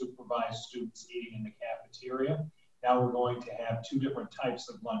 and they've supervised students eating in the cafeteria. Now we're going to have 2 different types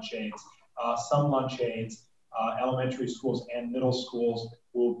of lunch aids. Some lunch aids, elementary schools and middle schools,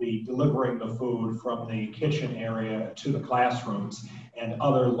 will be delivering the food from the kitchen area to the classrooms, and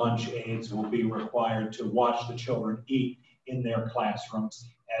other lunch aids will be required to watch the children eat in their classrooms.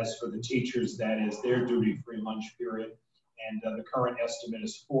 As for the teachers, that is their duty-free lunch period, and the current estimate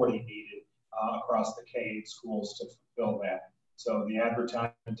is 40 needed across the K-8 schools to fulfill that. So the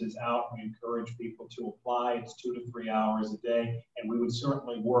advertisement is out. We encourage people to apply. It's 2 to 3 hours a day, and we would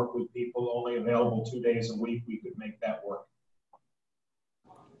certainly work with people only available 2 days a week. We could make that work.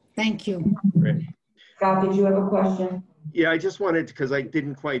 Thank you. Great. Scott, did you have a question? Yeah, I just wanted, because I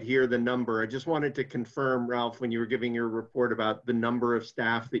didn't quite hear the number, I just wanted to confirm, Ralph, when you were giving your report about the number of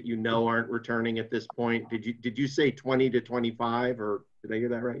staff that you know aren't returning at this point, did you say 20 to 25, or did I hear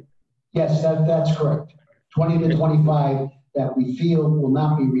that right? Yes, that's correct. 20 to 25 that we feel will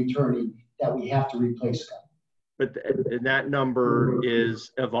not be returning, that we have to replace them. But that number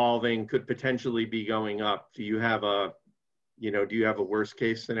is evolving, could potentially be going up. Do you have a, do you have a worst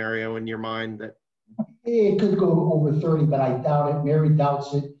case scenario in your mind that? It could go over 30, but I doubt it. Mary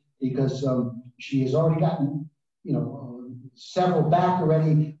doubts it because she has already gotten, several back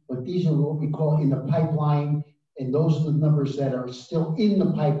already, but these are what we call in the pipeline, and those are the numbers that are still in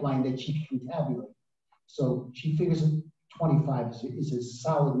the pipeline that she can tabulate. So she figures 25 is a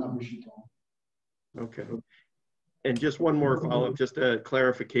solid number, she told me. Okay. And just one more follow-up, just a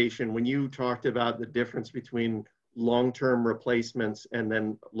clarification. When you talked about the difference between long-term replacements and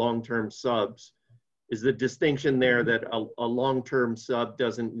then long-term subs, is the distinction there that a long-term sub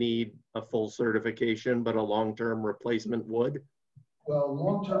doesn't need a full certification, but a long-term replacement would? Well,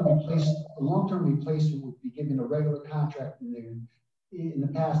 long-term replacement would be given a regular contract, and in the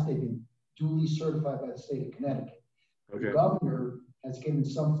past they've been duly certified by the state of Connecticut. Okay. The governor has given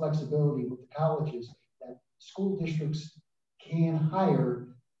some flexibility with the colleges that school districts can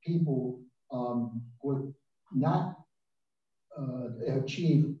hire people who would not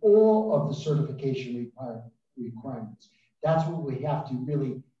achieve all of the certification requirements. That's what we have to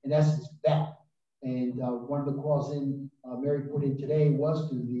really, in essence, vet. And one of the calls Mary put in today was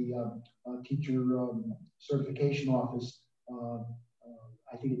to the teacher certification office.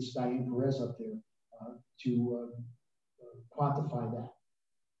 I think it's Diane Perez up there to quantify that.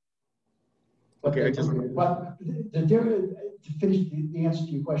 Okay, but to finish the answer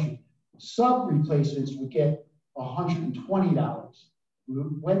to your question, sub replacements would get $120. We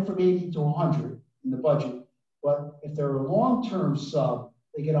went from 80 to 100 in the budget, but if they're a long-term sub,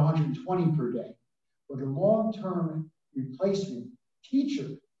 they get 120 per day. But a long-term replacement teacher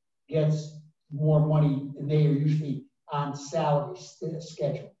gets more money, and they are usually on salary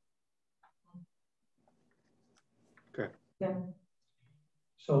schedule. Okay. Yeah.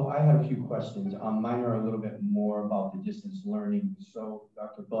 So I have a few questions. Mine are a little bit more about the distance learning. So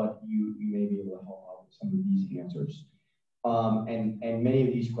Dr. Budd, you may be able to help out with some of these answers. And many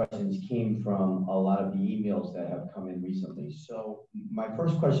of these questions came from a lot of the emails that have come in recently. So my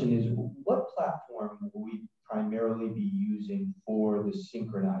first question is, what platform will we primarily be using for the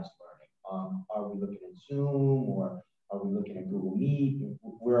synchronized learning? Are we looking at Zoom, or are we looking at Google Meet?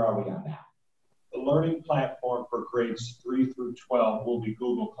 Where are we on that? The learning platform for grades 3 through 12 will be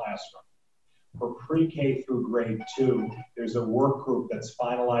Google Classroom. For pre-K through grade 2, there's a work group that's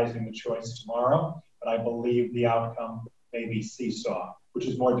finalizing the choice tomorrow, but I believe the outcome may be Seesaw, which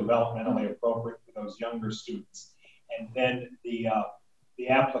is more developmentally appropriate for those younger students. And then the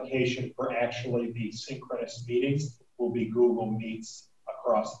application for actually the synchronous meetings will be Google Meets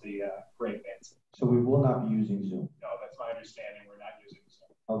across the grade bands. So we will not be using Zoom? No, that's my understanding. We're not using Zoom.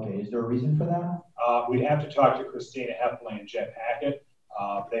 Okay, is there a reason for that? We'd have to talk to Christina Heffley and Jeff Hackett.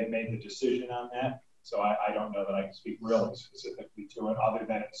 They've made the decision on that, so I don't know that I can speak really specifically to it, other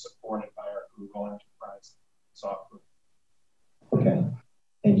than it's supported by our Google Enterprise software. Okay,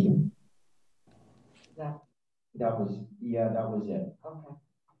 thank you. Yeah. That was it. Okay.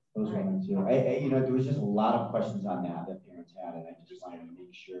 Those were my two. There was just a lot of questions on that parents had, and I just wanted to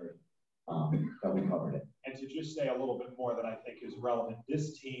make sure that we covered it. And to just say a little bit more that I think is relevant,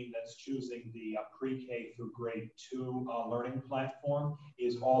 this team that's choosing the pre-K through grade 2 learning platform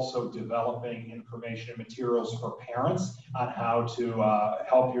is also developing information and materials for parents on how to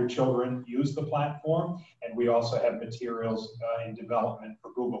help your children use the platform. And we also have materials in development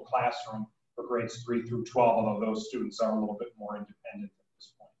for Google Classroom for grades 3 through 12, although those students are a little bit more independent at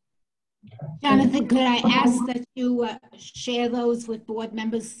this point. Jonathan, could I ask that you share those with board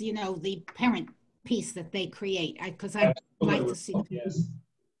members, the parent piece that they create, because I'd like to see yes.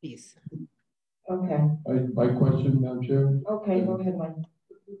 Piece. Okay. My question, Madam Chair. Okay, go ahead, Mike.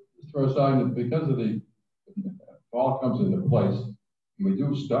 Throw aside that because of the fall comes into place, we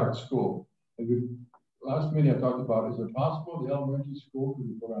do start school. Last meeting I talked about, is it possible the elementary school could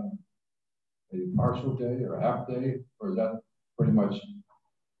be put on a partial day or a half day, or is that pretty much,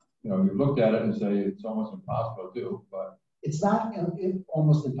 you looked at it and say it's almost impossible to do, but it's not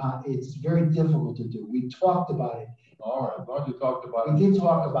almost impossible. It's very difficult to do. We talked about it. All right, I thought you talked about it. We did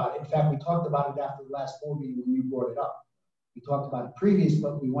talk about it. In fact, we talked about it after the last board meeting when you brought it up. We talked about it previous,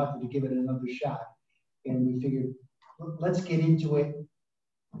 but we wanted to give it another shot. And we figured, let's get into it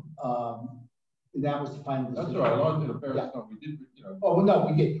That was the final That's decision. all right, as long as the parents Yeah. know, we did, you know. Oh, no,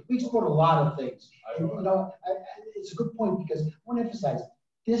 we did. We explored a lot of things. I And, know. you know, it's a good point because I want to emphasize,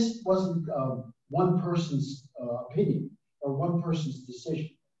 this wasn't one person's opinion or one person's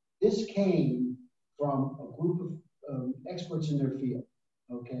decision. This came from a group of experts in their field,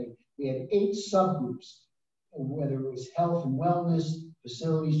 okay? We had 8 subgroups, whether it was health and wellness,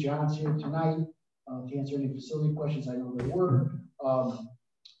 facilities. John's here tonight to answer any facility questions. I know there were.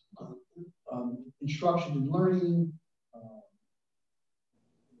 Instruction and learning,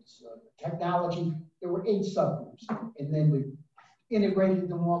 technology. There were 8 subgroups, and then we integrated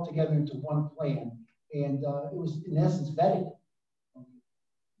them all together into one plan. And it was, in essence, vetted.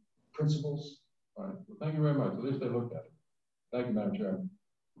 Principals. All right, well, thank you very much. At least they looked at it. Thank you, Madam Chairman.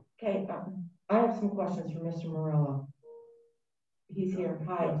 Okay, I have some questions for Mr. Morello. He's here.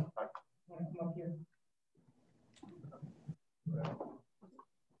 Hi. Want to come up here?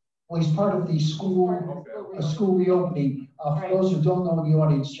 Well, he's part of the school reopening. For those who don't know in the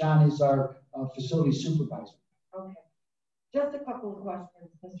audience, John is our facility supervisor. Okay. Just a couple of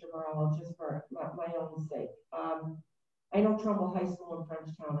questions, Mr. Morello, just for my own sake. I know Trumbull High School and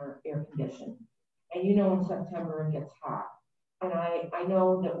Frenchtown are air conditioned, and you know in September it gets hot. And I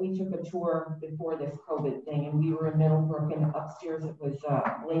know that we took a tour before this COVID thing, and we were in Middlebrook, and upstairs it was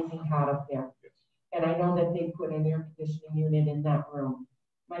blazing hot up there. And I know that they put an air conditioning unit in that room.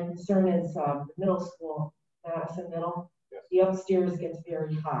 My concern is the middle school, Madison Middle, the upstairs gets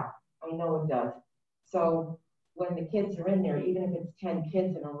very hot. I know it does. So when the kids are in there, even if it's 10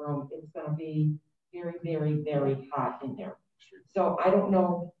 kids in a room, it's going to be very, very, very hot in there. So I don't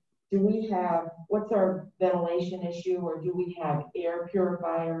know, do we have, what's our ventilation issue, or do we have air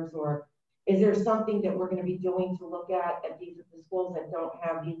purifiers, or is there something that we're going to be doing to look at these the schools that don't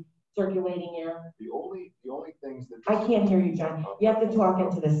have the circulating air? The only things that I can't hear you, John. You have to talk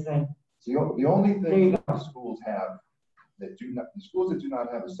into this thing. So the only thing that the schools have that do not, the schools that do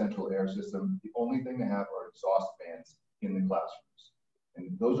not have a central air system, the only thing they have are exhaust fans in the classrooms,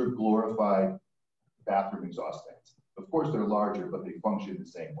 and those are glorified bathroom exhaust fans. Of course, they're larger, but they function the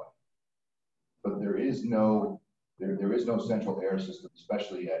same way. But there is no central air system,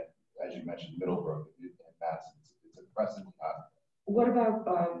 especially at, as you mentioned, Middlebrook and Madison. It's oppressively hot. What about,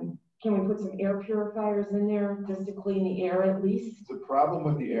 can we put some air purifiers in there just to clean the air at least? The problem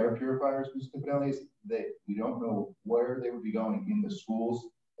with the air purifiers, Mr. Fidelli, is that we don't know where they would be going in the schools,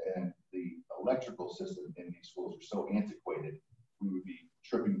 and the electrical system in these schools are so antiquated. We would be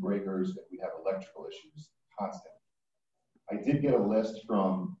tripping breakers, and we'd have electrical issues constantly. I did get a list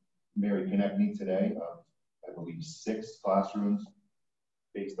from Mary Konechny today of, I believe, 6 classrooms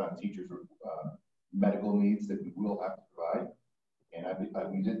based on teachers' medical needs that we will have to provide. And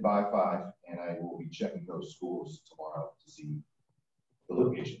we did buy 5, and I will be checking those schools tomorrow to see the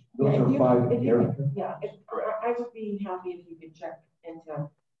location. Those are 5 air. Yeah, I would be happy if you could check into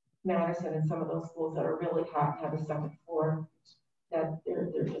Madison and some of those schools that are really hot and have a second floor, that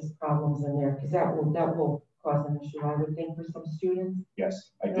there's just problems in there, because that will cause an issue, I would think, for some students.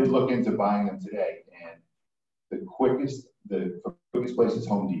 Yes, I did look into buying them today, and the quickest place is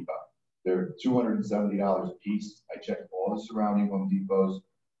Home Depot. They're $270 a piece. I checked all the surrounding Home Depots.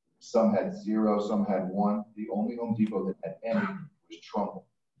 Some had 0, some had 1. The only Home Depot that had any was Trumbull.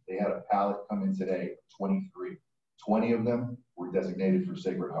 They had a pallet come in today, 23. 20 of them were designated for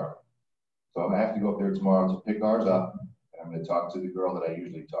Sacred Heart. So I'm gonna have to go up there tomorrow to pick ours up. And I'm gonna talk to the girl that I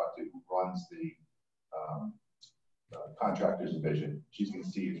usually talk to, who runs the contractors division. She's gonna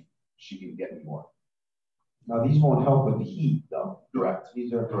see if she can get me more. Now, these won't help with the heat, though. Correct.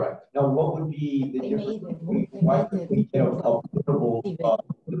 These are correct. Now, what would be the difference between why could we get a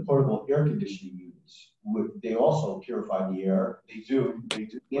portable air conditioning units? Would they also purify the air? They do.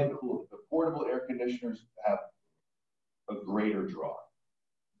 And cool. The portable air conditioners have a greater draw,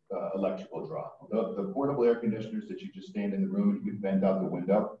 electrical draw. The portable air conditioners that you just stand in the room and you can vent out the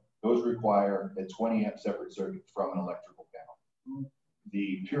window, those require a 20 amp separate circuit from an electrical panel.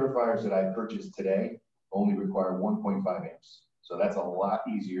 The purifiers that I purchased today only require 1.5 amps. So that's a lot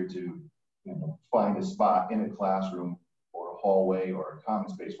easier to find a spot in a classroom or a hallway or a common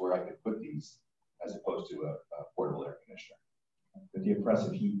space where I could put these, as opposed to a portable air conditioner. But the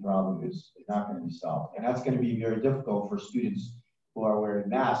oppressive heat problem is not going to be solved. And that's going to be very difficult for students who are wearing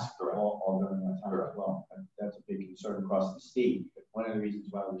masks all during that time as well. And that's a big concern across the state. But one of the reasons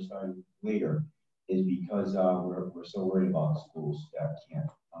why we're starting later is because we're so worried about schools that can't,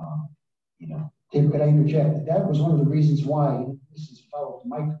 David, could I interject? That was one of the reasons why, this is a follow-up to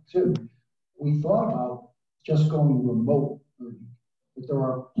Mike too, we thought about just going remote learning. But there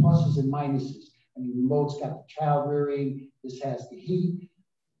are pluses and minuses. I mean, remote's got the child rearing, this has the heat.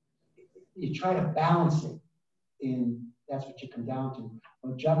 you try to balance it, and that's what you come down to.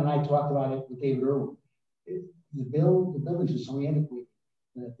 Well, John and I talked about it with David Irwin. The buildings are so antiquated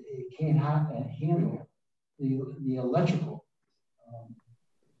that it can't handle the electrical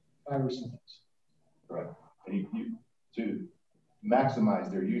virus and things. Right. And to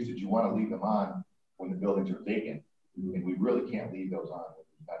maximize their usage, you want to leave them on when the buildings are vacant, and we really can't leave those on when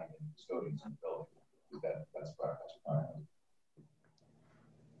there's not even custodians in the building. That's fine.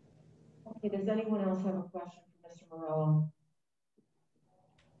 Okay, does anyone else have a question for Mr. Morello?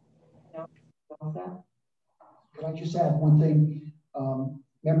 No? All set? Could I just add one thing?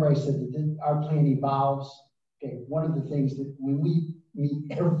 Remember I said that our plan evolves. Okay, one of the things that when we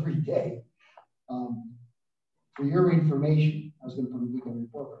meet every day, for your information, I was going to put a weekend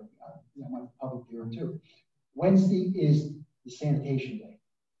report, but I want the public here too. Wednesday is the sanitation day,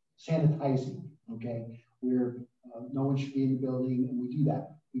 sanitizing, okay, where no one should be in the building, and we do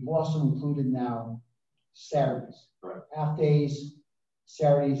that. We've also included now Saturdays, correct. Half days,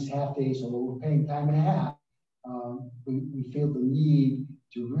 Saturdays, half days, although we're paying time and a half. We feel the need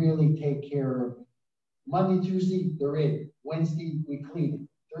to really take care of Monday, Tuesday, they're in. Wednesday, we clean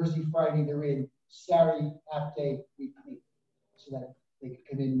it. Thursday, Friday, they're in. Saturday, half day, we clean it, so that they can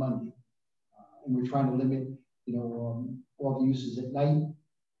come in Monday. And we're trying to limit, all the uses at night.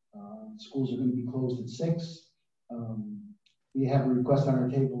 Schools are going to be closed at 6. We have a request on our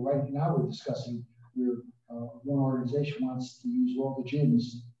table right now. We're discussing where one organization wants to use all the gyms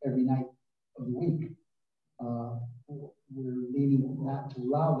every night of the week. We're leaning not to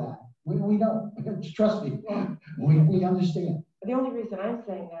allow that. We don't. Trust me. We understand. The only reason I'm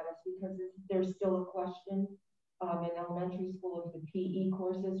saying that is because there's still a question in elementary school if the PE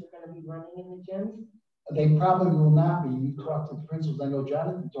courses are going to be running in the gyms. They probably will not be. You talk to the principals. I know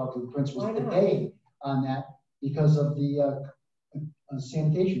Jonathan talked to the principals today on that because of the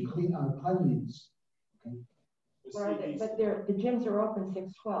sanitation, cleanliness. Okay. But the gyms are open 6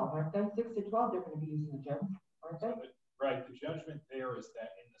 to 12, aren't they? 6 to 12, they're going to be using the gyms, aren't they? Right. The judgment there is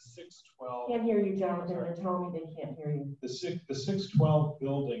that in the 6-12. Can't hear you, Jonathan. They're telling me they can't hear you. The 6-12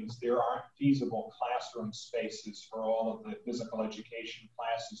 buildings, there aren't feasible classroom spaces for all of the physical education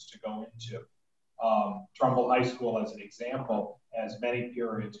classes to go into. Trumbull High School, as an example, has many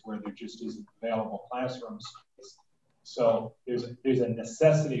periods where there just isn't available classroom space. So there's a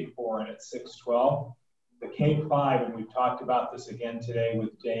necessity for it at 6-12. The K-5, and we've talked about this again today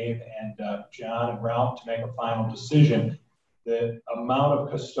with Dave and John and Ralph to make a final decision. The amount of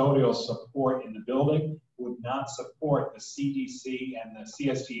custodial support in the building would not support the CDC and the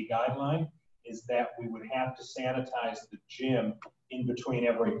CST guideline, is that we would have to sanitize the gym in between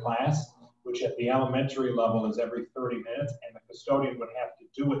every class, which at the elementary level is every 30 minutes, and the custodian would have to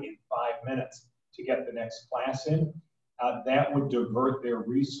do it in 5 minutes to get the next class in. That would divert their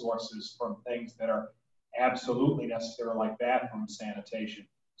resources from things that are absolutely necessary like bathroom sanitation.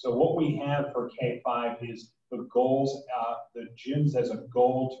 So what we have for K-5 is the goals, the gyms as a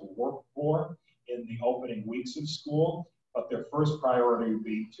goal to work for in the opening weeks of school, but their first priority would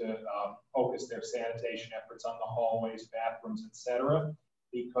be to focus their sanitation efforts on the hallways, bathrooms, etc.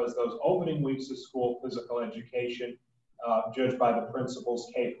 Because those opening weeks of school physical education, judged by the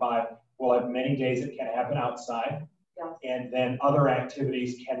principals, K-5, will have many days it can happen outside. And then other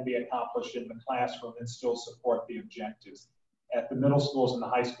activities can be accomplished in the classroom and still support the objectives. At the middle schools and the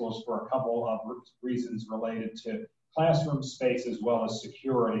high schools, for a couple of reasons related to classroom space as well as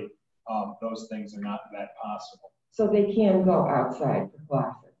security, those things are not that possible. So they can go outside for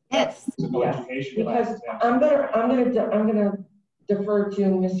classes. Yes. Yes. Because I'm gonna defer to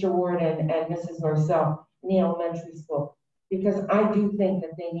Mr. Ward and Mrs. Marcel in the elementary school, because I do think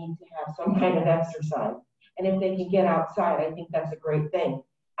that they need to have some kind of exercise. And if they can get outside, I think that's a great thing.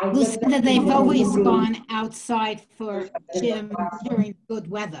 Lucinda, they've always gone outside for gym during good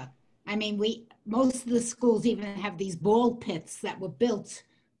weather. I mean, most of the schools even have these ball pits that were built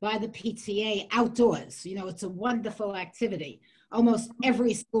by the PTA outdoors. You know, it's a wonderful activity. Almost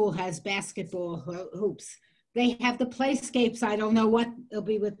every school has basketball hoops. They have the playscapes. I don't know what it'll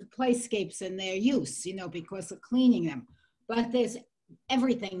be with the playscapes and their use, you know, because of cleaning them. But there's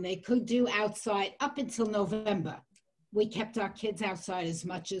everything they could do outside up until November. We kept our kids outside as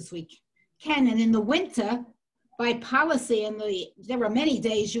much as we can. And in the winter, by policy, there are many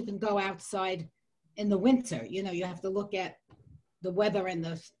days you can go outside in the winter. You know, you have to look at the weather and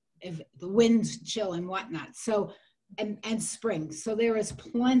the wind chill and whatnot. So, and spring. So there is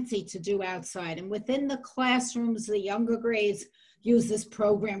plenty to do outside. And within the classrooms, the younger grades use this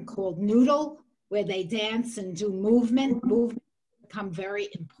program called Noodle, where they dance and do movement. Movement become very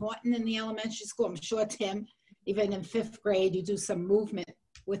important in the elementary school. I'm sure, Tim, even in 5th grade, you do some movement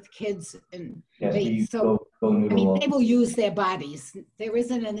with kids, and Yes, they, we so go I mean, noodle. they will use their bodies. There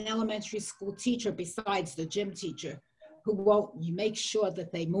isn't an elementary school teacher besides the gym teacher who won't make sure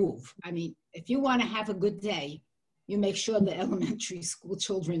that they move. I mean, if you want to have a good day, you make sure the elementary school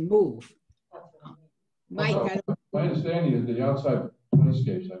children move. Mike, My understanding is the outside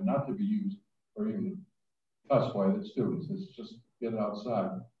playscapes are not to be used or even touched by the students. It's just get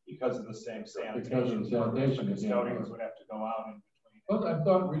outside. Because of the same sanitation. Because of the sanitation. The custodians would have to go out in between. But I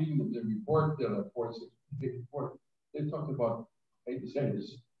thought reading the report, report, they talked about, I hate to say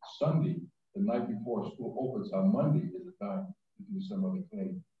this, Sunday, the night before school opens on Monday is the time to do some of the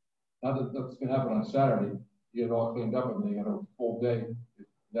cleaning. Not that that's gonna happen on Saturday, you get it all cleaned up and they got a full day.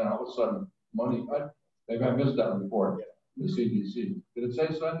 Then all of a sudden, Monday, maybe I missed that report, the CDC. Did it say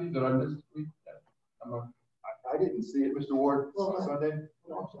Sunday? Did I miss the week? I didn't see it, Mr. Ward, on Sunday.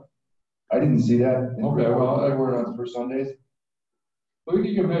 I didn't see that. Okay, well, I were on for Sundays. Well,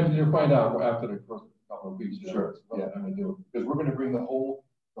 you can imagine, you'll find out after the first couple of weeks. Sure, yeah, I'm gonna do it. Because we're gonna bring the whole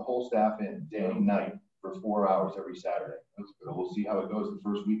staff in day and night for 4 hours every Saturday. So we'll see how it goes the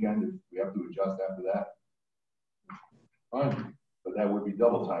first weekend. If we have to adjust after that. Fine. But that would be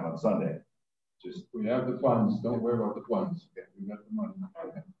double time on Sunday. Just we have the funds. Don't worry about the funds. Okay, we got the money.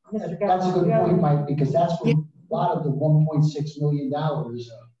 Okay. That's a good point, Mike, because that's where a lot of the $1.6 million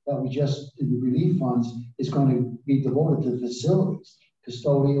that we just, in the relief funds, is going to be devoted to facilities,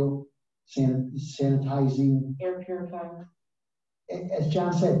 custodial, sanitizing. Air purifier. As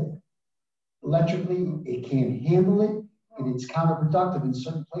John said, electrically, it can't handle it, and it's counterproductive in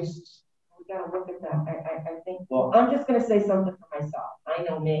certain places. We gotta look at that. I think, well, I'm just gonna say something for myself. I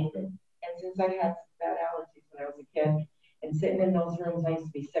know me, and since I had bad allergies when I was a kid, and sitting in those rooms, I used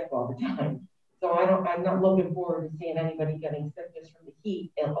to be sick all the time. So I'm not looking forward to seeing anybody getting sick just from the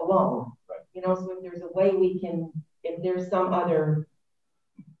heat alone. Right. You know, so if there's a way we can, if there's some other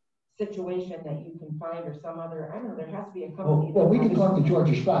situation that you can find or some other, I don't know, there has to be a company. Well, we can talk to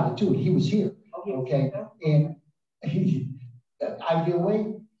George Estrada too. He was here. Okay. And ideal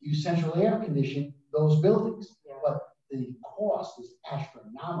way, you central air condition those buildings, but the cost is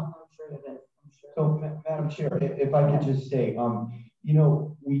astronomical. I'm sure it is. So, Madam Chair, if I could just say, you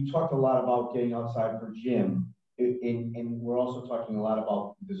know, we talked a lot about getting outside for gym, and we're also talking a lot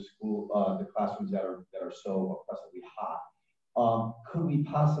about the school, the classrooms that are so oppressively hot. Could we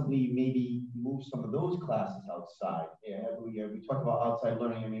possibly maybe move some of those classes outside? Yeah, we talked about outside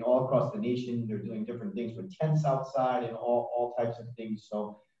learning. I mean, all across the nation, they're doing different things with tents outside and all types of things.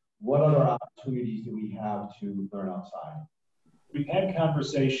 So, what other opportunities do we have to learn outside? We've had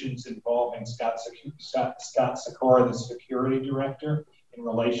conversations involving Scott Sikora, the security director, in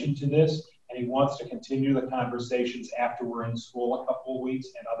relation to this, and he wants to continue the conversations after we're in school a couple of weeks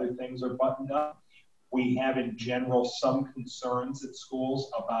and other things are buttoned up. We have in general some concerns at schools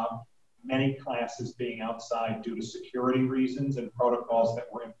about many classes being outside due to security reasons and protocols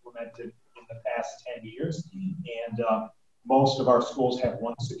that were implemented in the past 10 years. And most of our schools have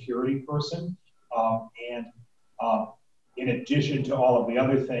one security person. In addition to all of the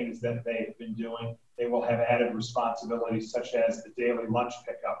other things that they've been doing, they will have added responsibilities such as the daily lunch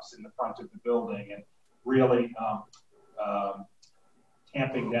pickups in the front of the building and really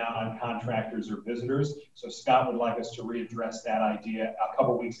tamping down on contractors or visitors. So Scott would like us to readdress that idea a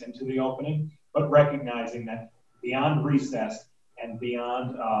couple weeks into the opening, but recognizing that beyond recess and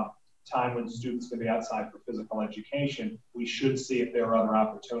beyond time when students can be outside for physical education, we should see if there are other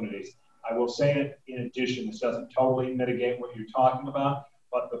opportunities. I will say it in addition, this doesn't totally mitigate what you're talking about,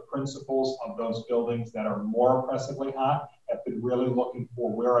 but the principals of those buildings that are more oppressively hot have been really looking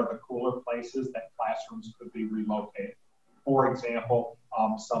for where are the cooler places that classrooms could be relocated. For example,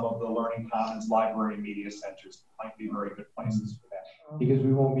 some of the Learning Commons library media centers might be very good places for that. Because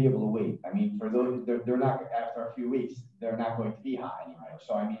we won't be able to wait. I mean, for those, they're not, after a few weeks, they're not going to be hot anymore.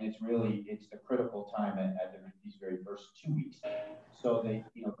 So, I mean, it's the critical time at these very first 2 weeks. So,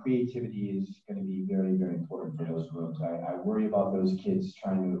 creativity is going to be very, very important for those rooms. I worry about those kids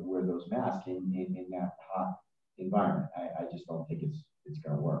trying to wear those masks in that hot environment. I just don't think it's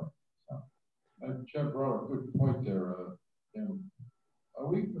going to work. So. Jeff brought a good point there. Are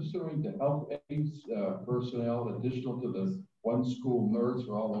we pursuing the health aides personnel additional to the one school nurse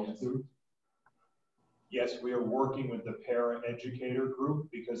for all those students? Yes, we are working with the para-educator group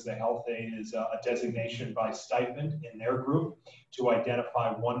because the health aide is a designation by stipend in their group to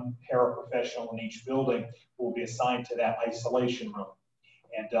identify one paraprofessional in each building who will be assigned to that isolation room.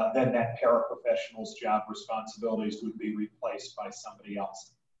 And then that paraprofessional's job responsibilities would be replaced by somebody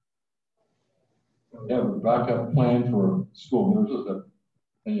else. We have a backup plan for school nurses that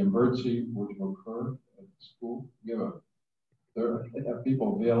any emergency were to occur at the school. We have They have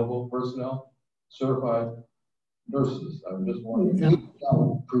people available, personnel, certified nurses. I'm just wondering.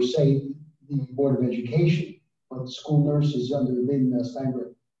 No, per se, the Board of Education, but the school nurses under Lynn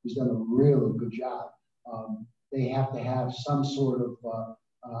Steinberg has done a really good job. They have to have some sort of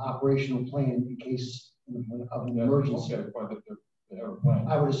operational plan in case of an emergency. Okay, but they have a plan.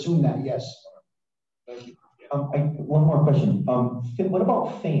 I would assume that, yes. Thank you. One more question. What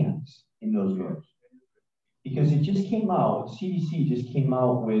about fans in those rooms? Because it just came out, CDC just came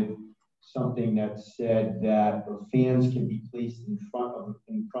out with something that said that fans can be placed in front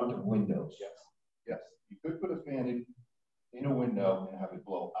of windows. Yes, yes. You could put a fan in a window and have it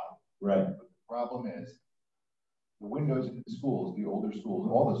blow out. Right. But the problem is, the windows in the schools, the older schools,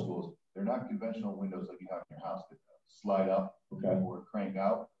 all the schools, they're not conventional windows like you have in your house that slide up or crank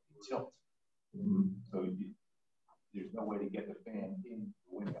out, tilt. So there's no way to get the fan in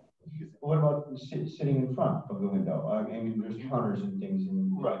the window. What about sitting in front of the window? I mean, there's counters and things,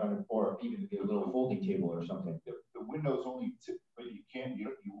 or even a little folding table or something. The window's only, but you can't.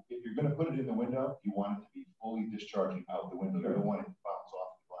 If you're going to put it in the window, you want it to be fully discharging out the window. You don't want it to bounce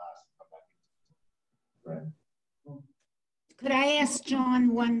off the glass and come back in. Right. Could I ask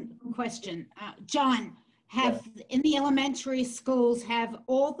John one question? John, in the elementary schools, have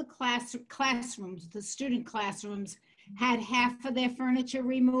all the classrooms, the student classrooms, had half of their furniture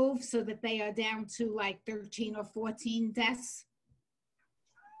removed so that they are down to like 13 or 14 desks?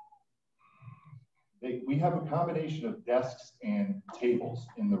 We have a combination of desks and tables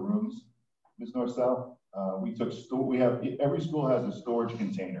in the rooms, Ms. Norcell. Every school has a storage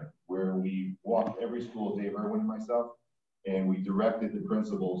container where we walked every school, Dave Irwin and myself, and we directed the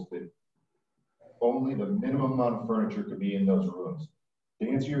principals that only the minimum amount of furniture could be in those rooms. To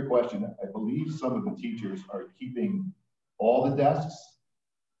answer your question, I believe some of the teachers are keeping all the desks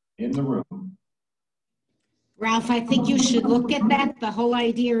in the room. Ralph, I think you should look at that. The whole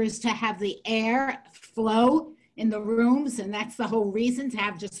idea is to have the air flow in the rooms, and that's the whole reason, to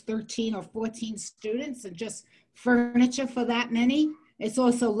have just 13 or 14 students and just furniture for that many. It's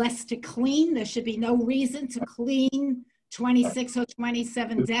also less to clean. There should be no reason to clean 26 or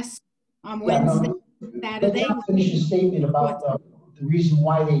 27 desks on Wednesday, Saturday. Finish a statement about the reason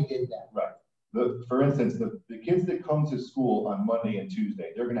why they did that. Right. For instance, the kids that come to school on Monday and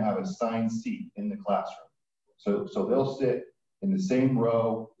Tuesday, they're going to have a assigned seat in the classroom. So they'll sit in the same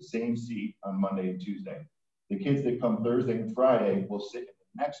row, the same seat on Monday and Tuesday. The kids that come Thursday and Friday will sit in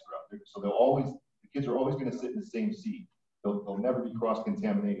the next row. So the kids are always going to sit in the same seat. They'll never be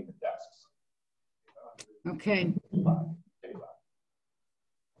cross-contaminating the desks. Okay.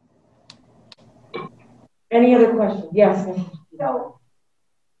 Any other questions? Yes. So,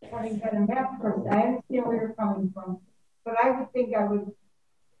 having been a math person, I understand where you're coming from, but I would think I would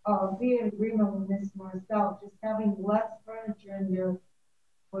be in agreement with Ms. Marcel. Just having less furniture in there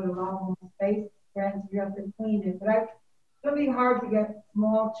would allow more space. Granted, you have to clean it, but it's going to be hard to get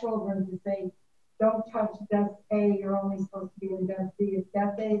small children to say, don't touch desk A, you're only supposed to be in desk B. If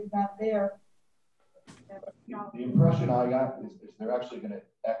desk A is not there. The impression I got is they're actually going to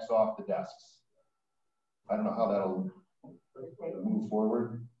X off the desks. I don't know how that'll move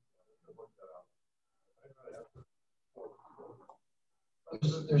forward.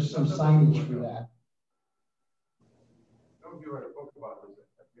 There's some signage for that. Don't you write a book about this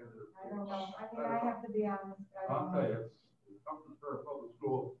at the end of the I don't know. I mean, I have to be honest. I'll tell you, it's tough to turn a public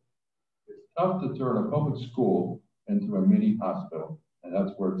school. It's tough to turn a public school into a mini hospital, and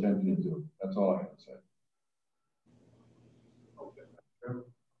that's what we're attempting to do. That's all I have to say. Okay.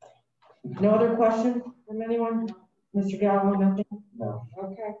 No other questions from anyone? Mr. Gallo, nothing? No.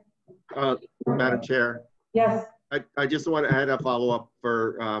 Okay. Madam Chair. Yes. I just want to add a follow-up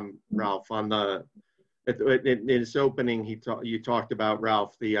for Ralph on the, in his opening, you talked about,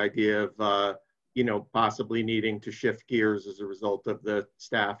 Ralph, the idea of, possibly needing to shift gears as a result of the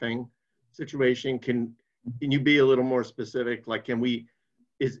staffing situation. Can you be a little more specific? Like,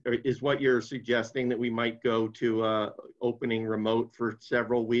 is what you're suggesting that we might go to opening remote for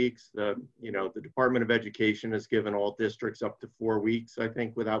several weeks? The Department of Education has given all districts up to 4 weeks, I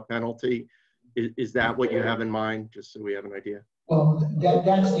think, without penalty. Is that what you have in mind, just so we have an idea? Well,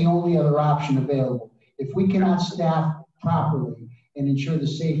 that's the only other option available. If we cannot staff properly and ensure the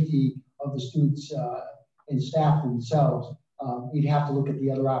safety of the students and staff themselves, we'd have to look at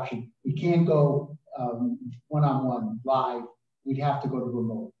the other option. We can't go one-on-one live. We'd have to go to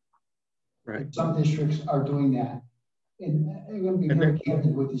remote. Right. Some districts are doing that. And I'm going to be very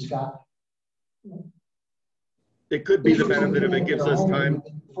candid with you, Scott. It could be the benefit if it gives us time.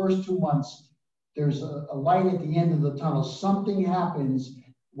 The first 2 months, there's a light at the end of the tunnel. Something happens,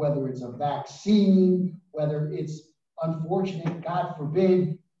 whether it's a vaccine, whether it's unfortunate, God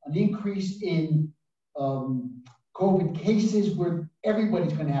forbid, an increase in COVID cases where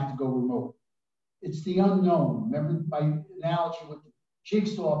everybody's going to have to go remote. It's the unknown. Remember my analogy with the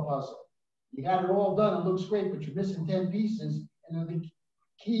jigsaw puzzle. You got it all done, it looks great, but you're missing 10 pieces, and they're the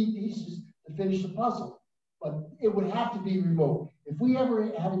key pieces to finish the puzzle. But it would have to be remote. If we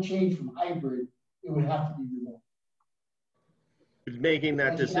ever had a change from hybrid, it would have to be remote. Making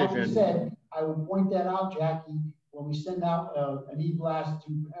that decision. Said, I will point that out, Jackie, when we send out an e-blast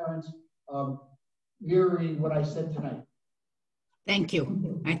to parents, mirroring what I said tonight. Thank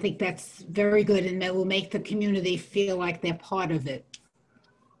you. I think that's very good, and that will make the community feel like they're part of it.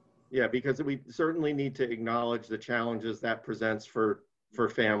 Yeah, because we certainly need to acknowledge the challenges that presents for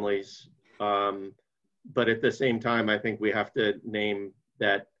families. But at the same time, I think we have to name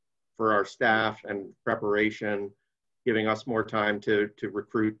that for our staff and preparation, giving us more time to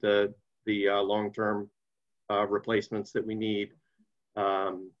recruit the long-term replacements that we need.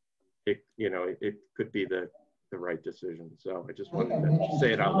 It could be the right decision. So I just wanted to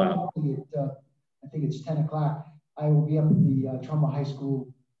say it out loud. I think it's 10 o'clock. I will be up at the Trumbull High School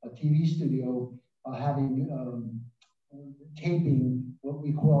TV studio having taping what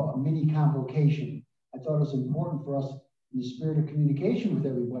we call a mini convocation. I thought it was important for us, in the spirit of communication with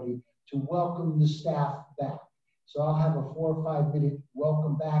everybody, to welcome the staff back. So I'll have a 4 or 5 minute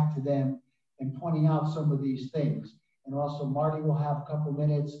welcome back to them and pointing out some of these things. And also Marty will have a couple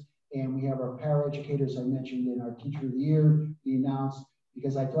minutes, and we have our paraeducators I mentioned in our Teacher of the Year we announced,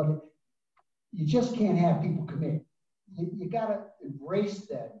 because I thought you just can't have people commit. You gotta embrace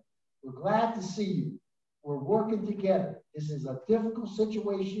them. We're glad to see you. We're working together. This is a difficult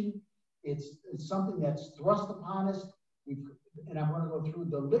situation. It's something that's thrust upon us. And I'm going to go through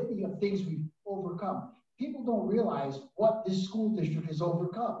the litany of things we've overcome. People don't realize what this school district has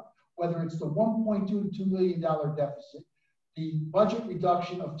overcome, whether it's the $1.2 to $2 million deficit, the budget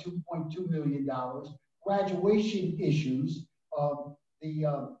reduction of $2.2 million, graduation issues, the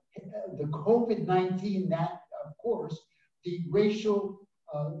COVID-19, that of course, the racial,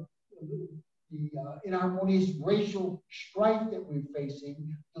 the inharmonious racial strife that we're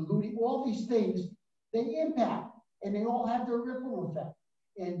facing, the looting, all these things, they impact, and they all have their ripple effect.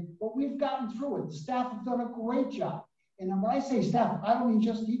 But we've gotten through it. The staff have done a great job. And when I say staff, I don't mean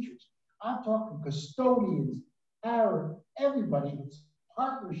just teachers. I'm talking custodians, everybody. It's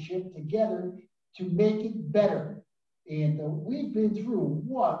partnership together to make it better. And we've been through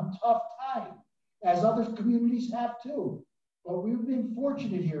one tough time, as other communities have too. But we've been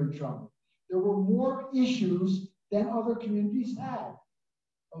fortunate here in Trumbull. There were more issues than other communities had.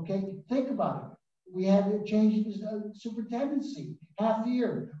 Okay, think about it. We had a change in superintendency half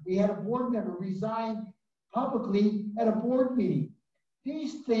year. We had a board member resign publicly at a board meeting.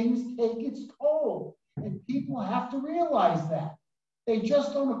 These things take its toll, and people have to realize that. They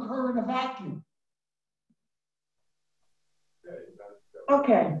just don't occur in a vacuum.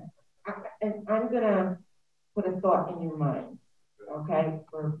 Okay, and I'm gonna put a thought in your mind, okay,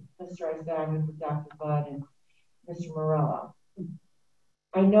 for Mr. Isaacman, for Dr. Budd, and Mr. Morello.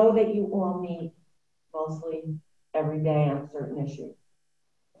 I know that you all meet mostly every day on certain issues.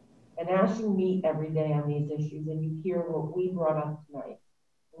 And as you meet every day on these issues and you hear what we brought up tonight,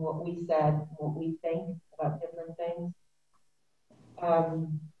 and what we said, what we think about different things,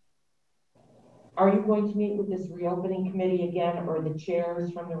 are you going to meet with this reopening committee again, or the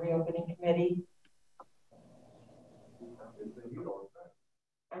chairs from the reopening committee?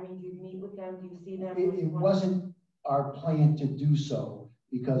 I mean, do you meet with them? Do you see them? It wasn't our plan to do so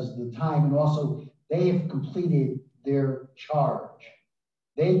because of the time, and also they have completed their charge.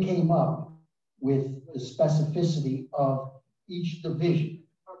 They came up with the specificity of each division.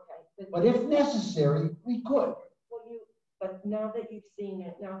 Okay. But if necessary, we could. Well, but now that you've seen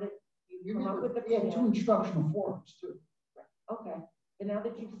it, now that you've come up with the plan. We had 2 instructional forums too. Okay. But now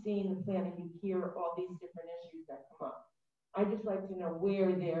that you've seen the plan and you hear all these different issues that come up, I'd just like to know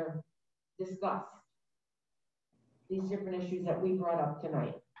where they're discussed. These different issues that we brought up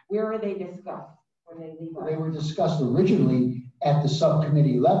tonight. Where are they discussed when they leave? They were discussed originally at the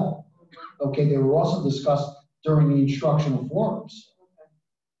subcommittee level. Okay, they were also discussed during the instructional forums.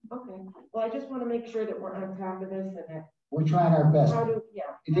 Okay. Well, I just want to make sure that we're on top of this and that we're trying our best. Yeah.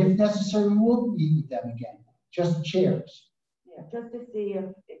 And if necessary, we will meet with them again, just the chairs. Yeah, just to see if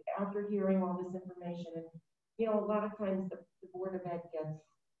after hearing all this information, and you know, a lot of times the Board of Ed gets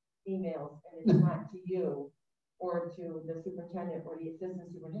emails and it's not to you or to the superintendent or the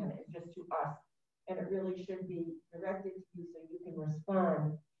assistant superintendent, it's just to us. And it really should be directed to you so you can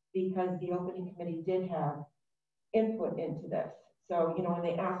respond, because the opening committee did have input into this. So, you know, when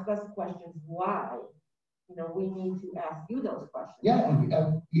they ask us questions, why you know, we need to ask you those questions. Yeah,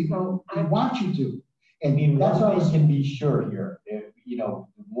 I want you to. And I mean, that's one what I was thing can be sure here. If, you know,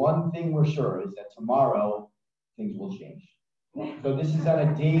 one thing we're sure is that tomorrow things will change. So this is on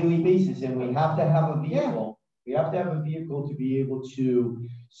a daily basis, and we have to have a vehicle. We have to have a vehicle to be able to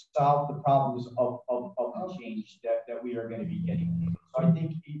solve the problems of the change that we are going to be getting. So I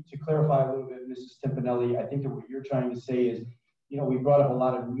think, to clarify a little bit, Mrs. Timpanelli, I think that what you're trying to say is, you know, we brought up a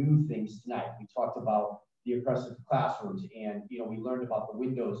lot of new things tonight. We talked about the oppressive classrooms, and, you know, we learned about the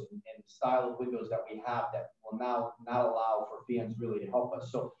windows and the style of windows that we have that will now not allow for fans really to help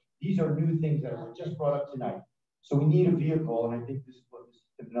us. So these are new things that were just brought up tonight. So we need a vehicle, and I think this is what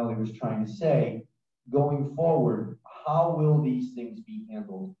Mrs. Timpanelli was trying to say. Going forward, how will these things be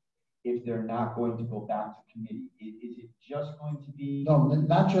handled if they're not going to go back to committee? Is it just going to be? No,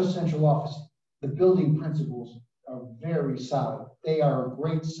 not just central office. The building principals are very solid. They are a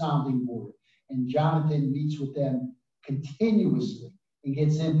great sounding board. And Jonathan meets with them continuously and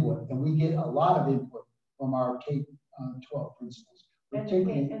gets input. And we get a lot of input from our K-12 principals. And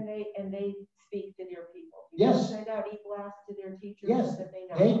they speak to their people. You Yes. send out e-blasts to their teachers. Yes, that they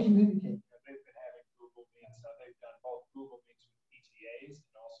know. they communicate. They've been having Google Meets. They've done both Google Meets with PTAs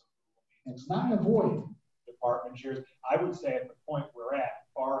and also Google Meets. It's not avoided. Department chairs. I would say at the point we're at,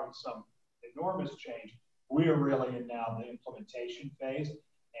 barring some enormous change, we are really in now the implementation phase.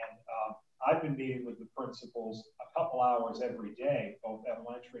 And I've been meeting with the principals a couple hours every day, both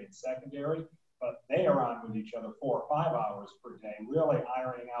elementary and secondary, but they are on with each other 4 or 5 hours per day, really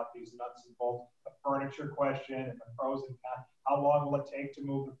ironing out these nuts and bolts, the furniture question and the pros and cons. How long will it take to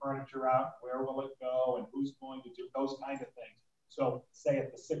move the furniture out? Where will it go? And who's going to do those kind of things? So say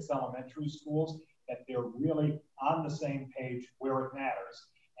at the 6 elementary schools, that they're really on the same page where it matters.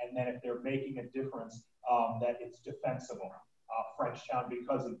 And then if they're making a difference, that it's defensible. Frenchtown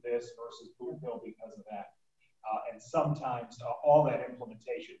because of this versus Boothville because of that. And sometimes all that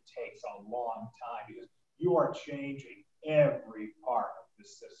implementation takes a long time because you are changing every part of the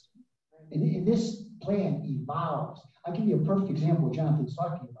system. And this plan evolves. I'll give you a perfect example of what Jonathan's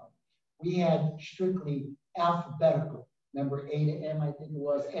talking about. We had strictly alphabetical, remember A to M, I think it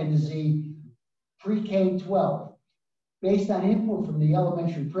was, N to Z, pre-K 12. Based on input from the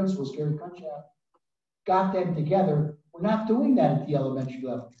elementary principals, Gary Kunchak got them together. We're not doing that at the elementary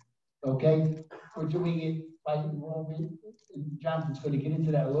level, okay? We're doing it by enrollment, and Jonathan's going to get into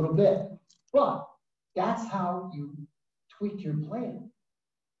that a little bit. But that's how you tweak your plan.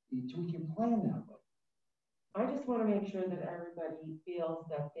 You tweak your plan that way. I just want to make sure that everybody feels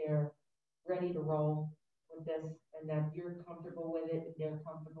that they're ready to roll with this and that you're comfortable with it and they're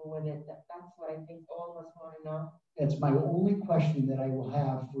comfortable with it. That's what I think all of us want to know. That's my only question that I will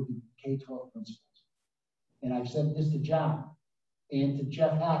have for the K-12 principals. And I've said this to John and to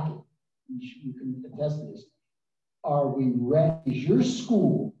Jeff Hackett. You can attest to this. Are we ready? Is your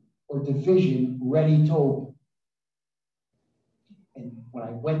school or division ready to open? And when I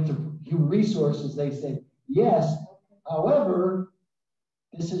went to human resources, they said, yes. However,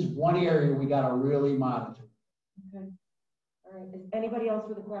 this is one area we got to really monitor. Okay. All right. Is anybody else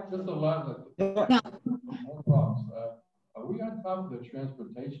with a question? Just a lot of no problems. Are we on top of the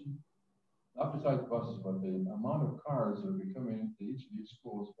transportation? Not besides buses, but the amount of cars that are coming into each of these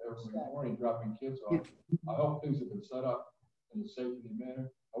schools every morning, dropping kids off. I hope things have been set up in a safety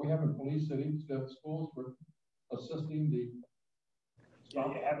manner. Are we having police at each of the schools for assisting the? Yeah,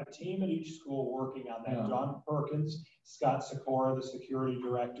 you have a team at each school working on that. Yeah. John Perkins, Scott Sikora, the security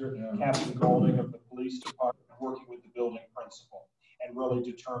director, Captain Golding of the police department, working with the building principal and really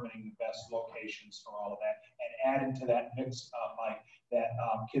determining the best locations for all of that. And adding to that mix, Mike, that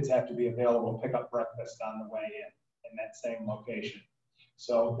kids have to be available to pick up breakfast on the way in that same location.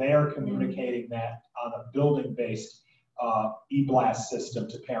 So they are communicating that on a building-based e-blast system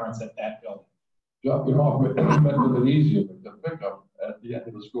to parents at that building. Dropping off with it easier, but the pickup at the end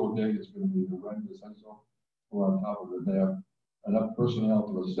of the school day is going to be horrendous. And so we're on top of it. They have enough personnel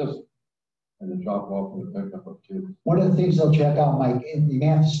to assist and the drop off and the pickup of kids. One of the things they'll check out, Mike, you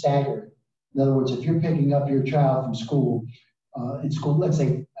have to stagger it. In other words, if you're picking up your child from school, in school, let's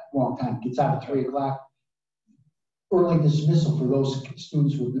say wrong time, gets out at 3 o'clock, early dismissal for those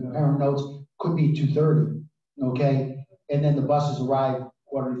students with the parent notes could be 2:30, okay? And then the buses arrive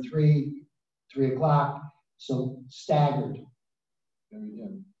 2:45, 3 o'clock, so staggered.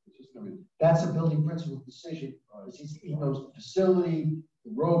 That's a building principal decision. He knows the facility,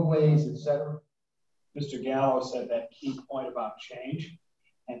 the roadways, etc. Mr. Gallo said that key point about change,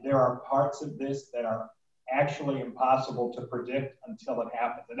 and there are parts of this that are actually impossible to predict until it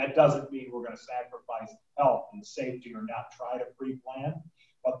happens. And that doesn't mean we're going to sacrifice health and safety or not try to pre-plan,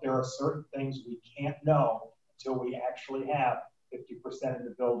 but but there are certain things we can't know until we actually have 50% of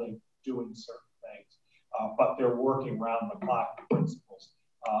the building doing certain things. But they're working round the clock, the principals,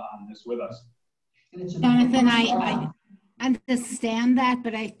 on this with us. Jonathan, I understand that,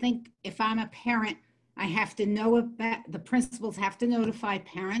 but I think if I'm a parent, I have to know about, the principals have to notify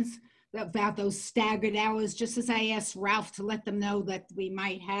parents about those staggered hours, just as I asked Ralph to let them know that we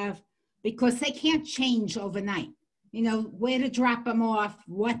might have, because they can't change overnight. You know, where to drop them off,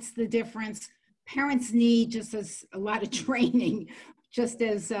 what's the difference? Parents need just as a lot of training, just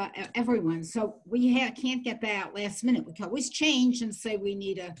as everyone. So we can't get that out last minute. We can always change and say we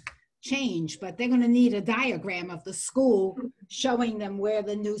need a change, but they're going to need a diagram of the school showing them where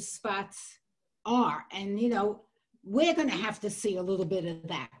the new spots are. And, you know, we're going to have to see a little bit of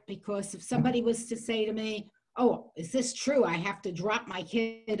that, because if somebody was to say to me, oh, is this true? I have to drop my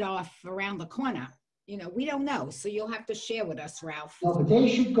kid off around the corner. You know, we don't know. So you'll have to share with us, Ralph. No, but they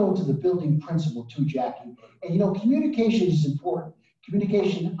should go to the building principal too, Jackie. And, you know, communication is important.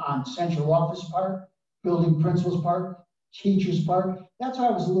 Communication on central office part, building principal's part, teacher's part. That's why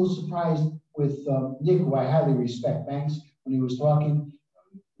I was a little surprised with Nick, who I highly respect, Banks, when he was talking.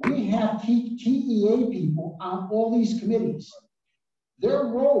 We have TEA people on all these committees. Their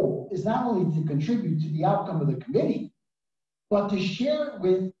role is not only to contribute to the outcome of the committee, but to share it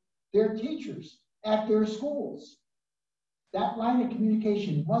with their teachers at their schools. That line of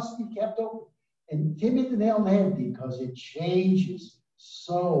communication must be kept open. And Tim hit the nail on the head, because it changes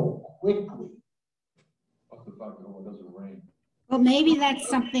so quickly. What's the fact that it doesn't rain? Well, maybe that's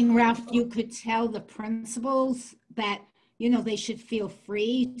something, Ralph, you could tell the principals that, you know, they should feel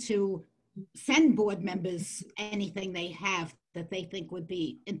free to send board members anything they have that they think would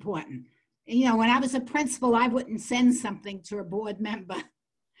be important. You know, when I was a principal, I wouldn't send something to a board member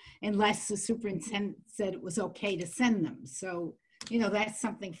unless the superintendent said it was okay to send them. So, you know, that's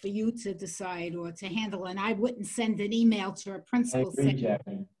something for you to decide or to handle. And I wouldn't send an email to a principal. I agree,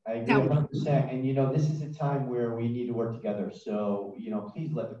 Jackie. I agree 100%. And, you know, this is a time where we need to work together. So, you know,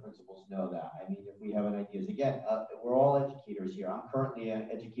 please let the principals know that. I mean, if we have any ideas, again, we're all educators here. I'm currently an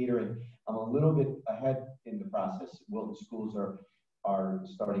educator, and I'm a little bit ahead in the process. Wilton schools are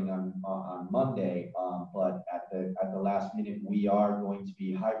starting on Monday, but at the last minute, we are going to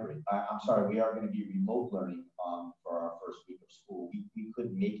be hybrid. I'm sorry, we are going to be remote learning for our first week of school. We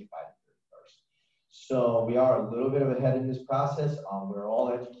couldn't make it by the 31st. So we are a little bit of ahead in this process. We're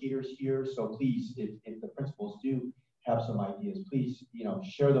all educators here. So please, if the principals do have some ideas, please, you know,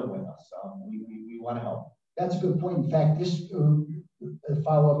 share them with us. We want to help. That's a good point. In fact, this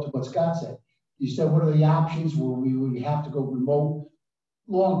follow up to what Scott said. You said, what are the options where we would have to go remote?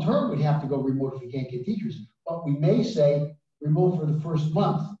 Long term, we'd have to go remote if we can't get teachers. But we may say remote for the first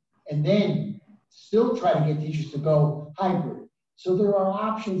month and then still try to get teachers to go hybrid. So there are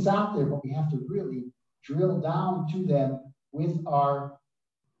options out there, but we have to really drill down to them with our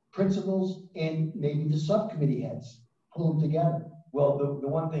principals and maybe the subcommittee heads, pull them together. Well, the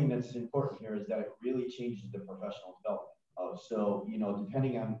one thing that's important here is that it really changes the professional development. So, you know,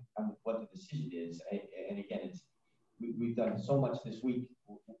 depending on what the decision is, and again, we've done so much this week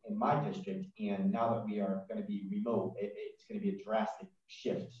in my district, and now that we are going to be remote, it's going to be a drastic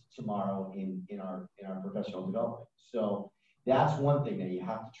shift tomorrow in our professional development. So that's one thing that you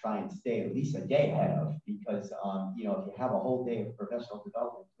have to try and stay at least a day ahead of, because you know, if you have a whole day of professional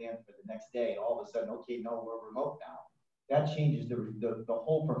development planned for the next day, and all of a sudden, okay, no, we're remote now, that changes the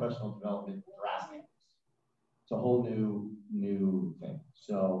whole professional development drastically. It's a whole new thing.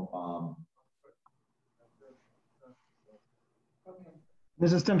 So, Okay.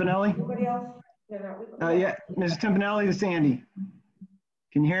 Mrs. Timpanelli? Anybody else? Yeah, Mrs. Timpanelli, this is Andy.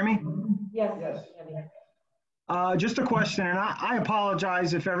 Can you hear me? Yes. Yes. Just a question, and I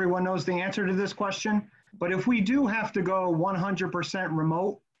apologize if everyone knows the answer to this question, but if we do have to go 100%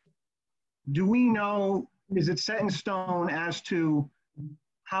 remote, do we know, is it set in stone as to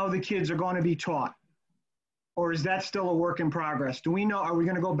how the kids are going to be taught? Or is that still a work in progress? Do we know, are we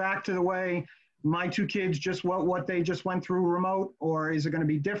going to go back to the way my two kids just what they just went through remote, or is it going to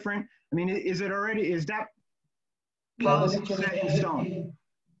be different? I mean, is that policy set in stone?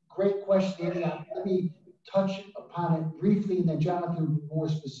 Great question, Andy. Let me touch upon it briefly, and then Jonathan will be more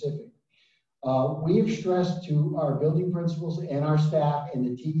specific. We have stressed to our building principals and our staff and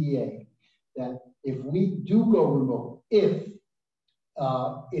the TEA that if we do go remote, it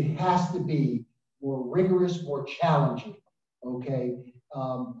has to be more rigorous, more challenging, okay?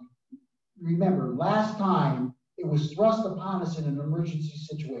 Remember, last time it was thrust upon us in an emergency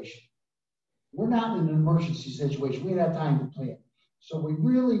situation. We're not in an emergency situation. We had time to plan. So we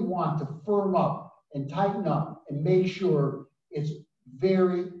really want to firm up and tighten up and make sure it's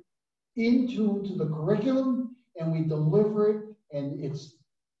very into the curriculum, and we deliver it, and it's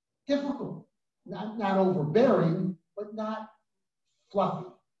difficult, not overbearing, but not fluffy.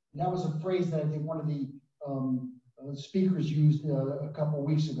 And that was a phrase that I think one of the speakers used a couple of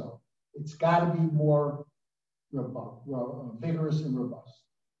weeks ago. It's got to be more vigorous and robust.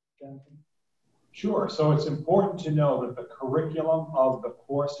 Jonathan? Sure. So it's important to know that the curriculum of the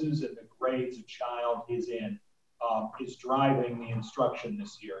courses and the grades a child is in is driving the instruction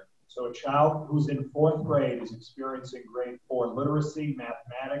this year. So a child who's in 4th grade is experiencing grade 4 literacy,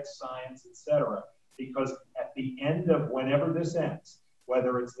 mathematics, science, etc. Because at the end of whenever this ends,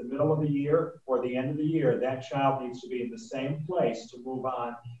 whether it's the middle of the year or the end of the year, that child needs to be in the same place to move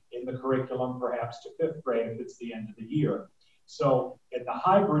on in the curriculum, perhaps to 5th grade if it's the end of the year. So at the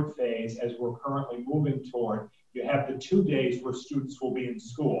hybrid phase, as we're currently moving toward, you have the 2 days where students will be in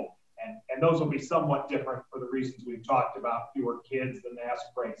school. And those will be somewhat different for the reasons we've talked about, fewer kids, the mask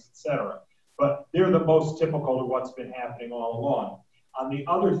breaks, etc. But they're the most typical of what's been happening all along. On the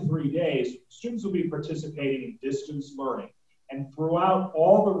other 3 days, students will be participating in distance learning. And throughout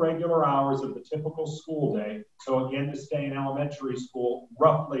all the regular hours of the typical school day, so again, to stay in elementary school,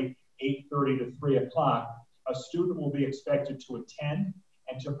 roughly 8:30 to 3 o'clock, a student will be expected to attend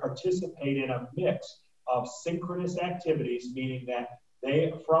and to participate in a mix of synchronous activities, meaning that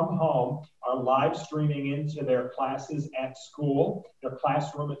they, from home, are live streaming into their classes at school, their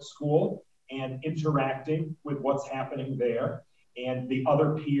classroom at school, and interacting with what's happening there and the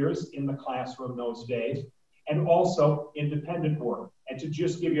other peers in the classroom those days, and also independent work. And to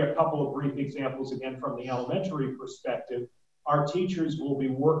just give you a couple of brief examples again from the elementary perspective, our teachers will be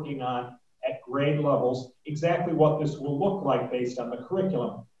working on at grade levels exactly what this will look like based on the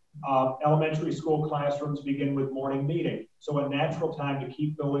curriculum. Elementary school classrooms begin with morning meeting. So a natural time to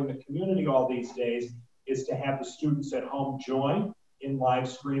keep building the community all these days is to have the students at home join in live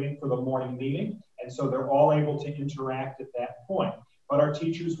streaming for the morning meeting. And so they're all able to interact at that point. But our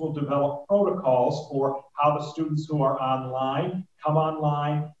teachers will develop protocols for how the students who are online come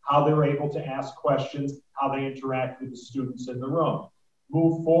online, how they're able to ask questions, how they interact with the students in the room.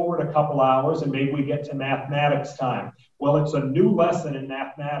 Move forward a couple hours and maybe we get to mathematics time. Well, it's a new lesson in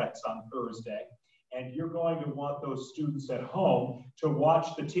mathematics on Thursday, and you're going to want those students at home to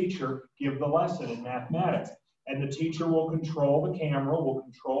watch the teacher give the lesson in mathematics. And the teacher will control the camera, will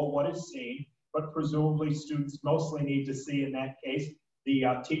control what is seen, but presumably students mostly need to see in that case the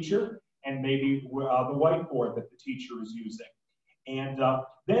teacher and maybe the whiteboard that the teacher is using. And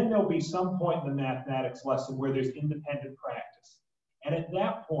then there'll be some point in the mathematics lesson where there's independent practice. And at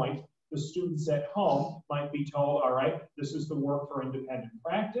that point, the students at home might be told, all right, this is the work for independent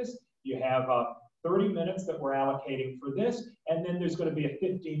practice. You have 30 minutes that we're allocating for this, and then there's going to be a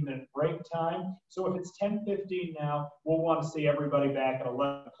 15-minute break time. So if it's 10:15 now, we'll want to see everybody back at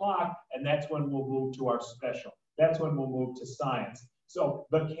 11 o'clock, and that's when we'll move to our special. That's when we'll move to science. So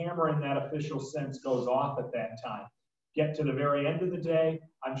the camera in that official sense goes off at that time. Get to the very end of the day,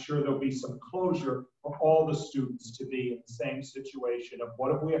 I'm sure there'll be some closure for all the students to be in the same situation of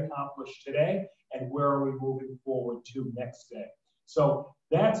what have we accomplished today and where are we moving forward to next day. So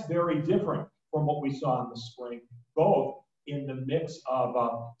that's very different from what we saw in the spring, both in the mix of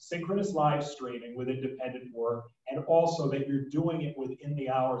synchronous live streaming with independent work and also that you're doing it within the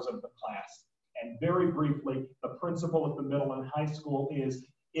hours of the class. And very briefly, the principle at the middle and high school is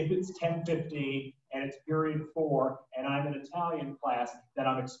if it's 10:15 and it's period 4 and I'm in Italian class, then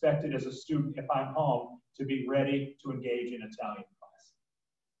I'm expected as a student, if I'm home, to be ready to engage in Italian class.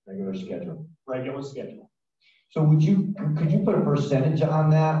 Regular schedule. Regular schedule. So could you put a percentage on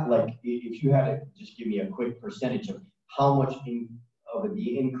that? Like if you had to just give me a quick percentage of how much of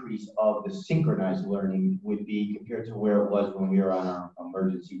the increase of the synchronized learning would be compared to where it was when we were on our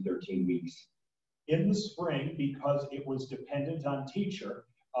emergency 13 weeks? In the spring, because it was dependent on teacher,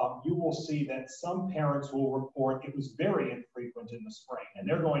 you will see that some parents will report it was very infrequent in the spring, and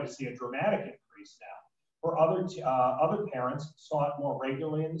they're going to see a dramatic increase now. For other parents, saw it more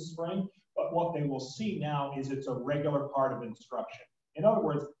regularly in the spring, but what they will see now is it's a regular part of instruction. In other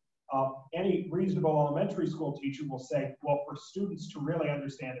words, any reasonable elementary school teacher will say, well, for students to really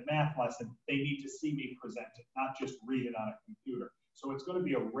understand a math lesson, they need to see me present it, not just read it on a computer. So it's going to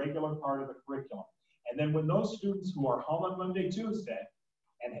be a regular part of the curriculum. And then when those students who are home on Monday, Tuesday,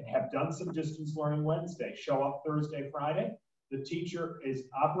 and have done some distance learning Wednesday, show up Thursday, Friday, the teacher is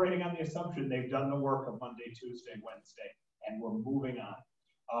operating on the assumption they've done the work of Monday, Tuesday, Wednesday, and we're moving on.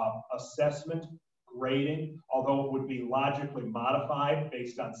 Assessment, grading, although it would be logically modified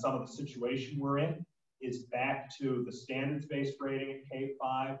based on some of the situation we're in, is back to the standards-based grading at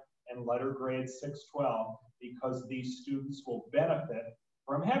K-5 and letter grade 6-12, because these students will benefit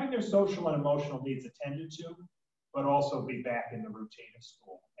from having their social and emotional needs attended to, but also be back in the routine of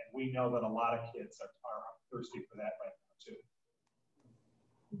school. And we know that a lot of kids are thirsty for that right now too.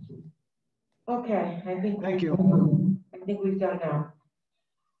 Okay, Thank you. I think we've done now.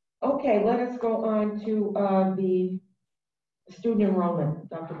 Okay, let us go on to the student enrollment,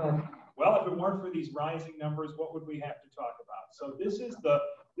 Dr. Budd. Well, if it weren't for these rising numbers, what would we have to talk about? So this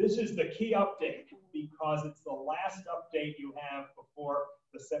is the key update, because it's the last update you have before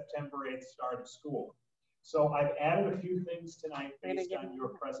the September 8th start of school. So I've added a few things tonight based on your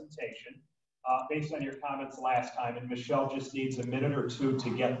presentation, based on your comments last time, and Michelle just needs a minute or two to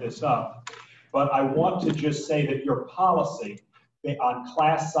get this up. But I want to just say that your policy on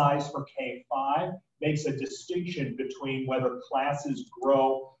class size for K-5 makes a distinction between whether classes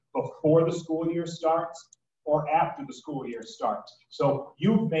grow before the school year starts or after the school year starts. So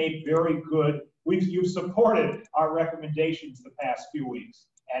you've made very good, you've supported our recommendations the past few weeks,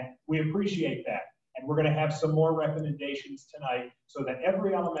 and we appreciate that. And we're going to have some more recommendations tonight so that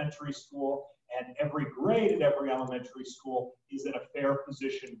every elementary school and every grade at every elementary school is in a fair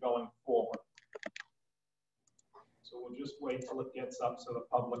position going forward. So we'll just wait till it gets up so the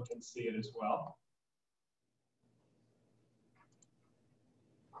public can see it as well.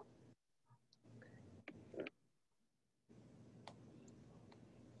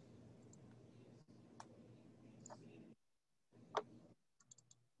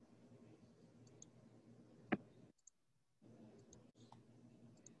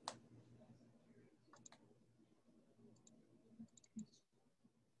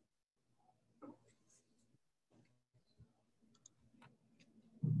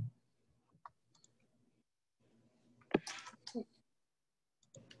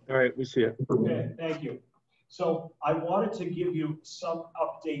 All right, we see it. Okay, thank you. So I wanted to give you some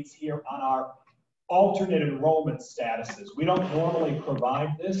updates here on our alternate enrollment statuses. We don't normally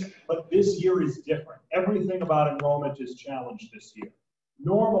provide this, but this year is different. Everything about enrollment is challenged this year.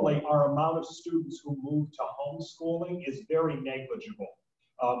 Normally, our amount of students who move to homeschooling is very negligible.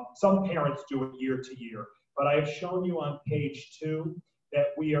 Some parents do it year to year, but I have shown you on page 2 that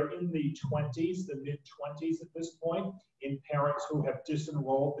we are in the 20s, the mid-20s at this point, in parents who have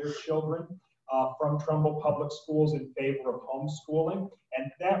disenrolled their children from Trumbull Public Schools in favor of homeschooling. And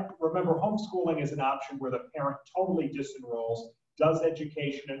that, remember, homeschooling is an option where the parent totally disenrolls, does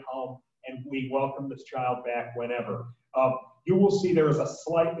education at home, and we welcome this child back whenever. You will see there is a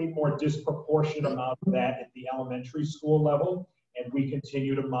slightly more disproportionate amount of that at the elementary school level, and we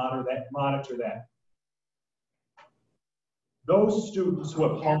continue to monitor that. Those students who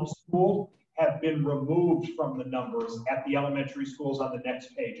have homeschooled have been removed from the numbers at the elementary schools on the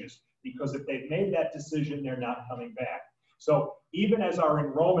next pages, because if they've made that decision, they're not coming back. So even as our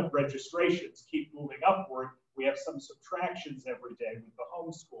enrollment registrations keep moving upward, we have some subtractions every day with the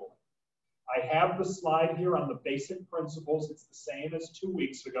homeschooling. I have the slide here on the basic principles. It's the same as 2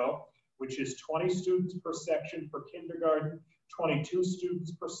 weeks ago, which is 20 students per section for kindergarten, 22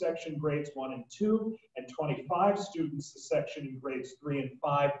 students per section grades 1 and 2, and 25 students a section in grades 3 and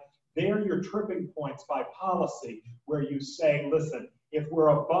 5. They're your tripping points by policy, where you say, listen, if we're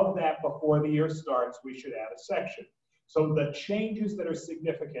above that before the year starts, we should add a section. So the changes that are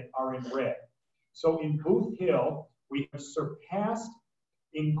significant are in red. So in Booth Hill, we have surpassed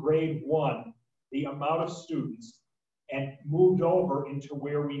in grade 1 the amount of students and moved over into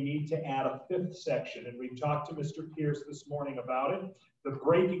where we need to add a 5th section. And we talked to Mr. Pierce this morning about it. The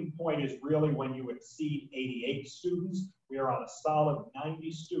breaking point is really when you exceed 88 students. We are on a solid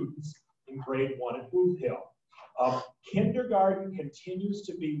 90 students in grade 1 at Booth Hill. Kindergarten continues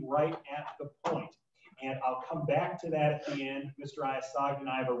to be right at the point. And I'll come back to that at the end. Mr. Iasag and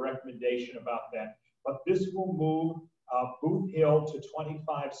I have a recommendation about that. But this will move Booth Hill to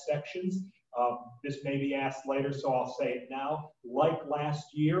 25 sections. This may be asked later, so I'll say it now. Like last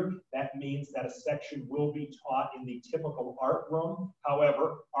year, that means that a section will be taught in the typical art room.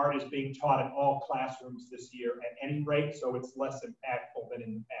 However, art is being taught in all classrooms this year at any rate, so it's less impactful than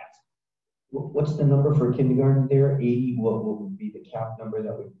in the past. What's the number for kindergarten there? 80, what would be the cap number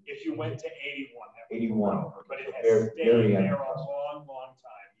that would? If you went to 81, that would 81. Over, but it has stayed there a long, long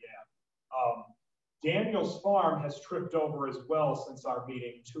time, yeah. Daniels Farm has tripped over as well since our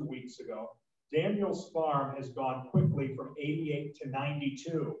meeting 2 weeks ago. Daniels Farm has gone quickly from 88 to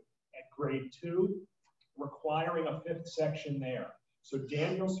 92 at grade 2, requiring a 5th section there. So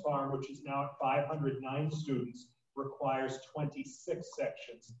Daniels Farm, which is now at 509 students, requires 26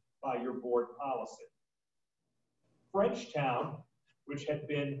 sections by your board policy. Frenchtown, which had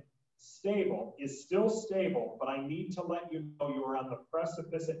been stable, is still stable, but I need to let you know you are on the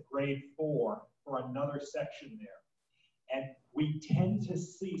precipice at grade 4 for for another section there. And we tend to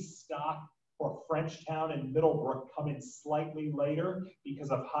see stock for Frenchtown and Middlebrook come in slightly later because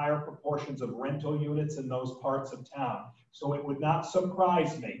of higher proportions of rental units in those parts of town. So it would not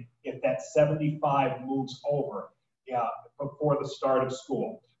surprise me if that 75 moves over before the start of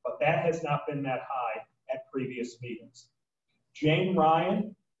school. But that has not been that high at previous meetings. Jane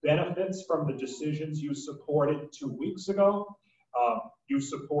Ryan benefits from the decisions you supported 2 weeks ago. You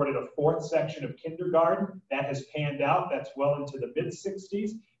supported a 4th section of kindergarten. That has panned out. That's well into the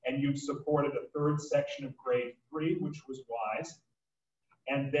mid-60s. And you've supported a 3rd section of grade 3, which was wise.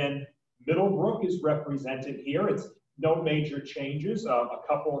 And then Middlebrook is represented here. It's no major changes, a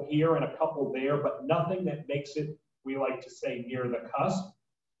couple here and a couple there, but nothing that makes it, we like to say, near the cusp.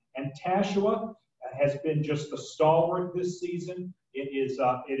 And Tashua has been just the stalwart this season. It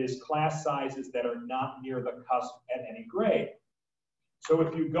is class sizes that are not near the cusp at any grade. So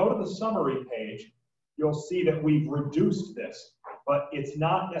if you go to the summary page, you'll see that we've reduced this, but it's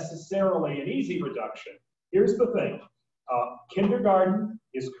not necessarily an easy reduction. Here's the thing. Kindergarten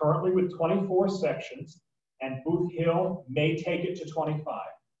is currently with 24 sections, and Booth Hill may take it to 25.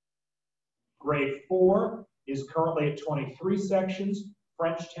 Grade 4 is currently at 23 sections.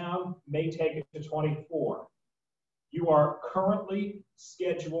 Frenchtown may take it to 24. You are currently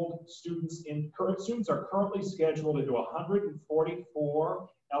scheduled, students are currently scheduled into 144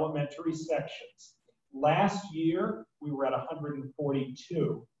 elementary sections. Last year, we were at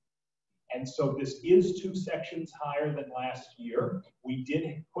 142. And so this is 2 sections higher than last year. We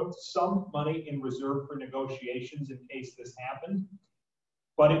did put some money in reserve for negotiations in case this happened,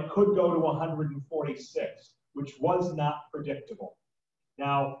 but it could go to 146, which was not predictable.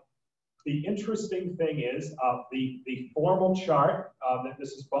 Now, the interesting thing is the formal chart that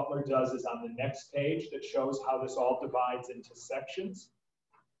Mrs. Butler does is on the next page that shows how this all divides into sections.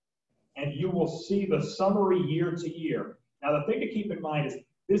 And you will see the summary year to year. Now, the thing to keep in mind is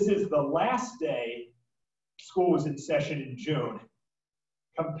this is the last day school was in session in June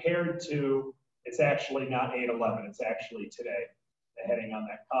compared to, it's actually not 8/11, it's actually today. The heading on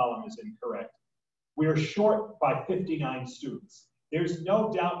that column is incorrect. We're short by 59 students. There's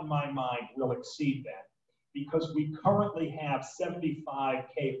no doubt in my mind we'll exceed that because we currently have 75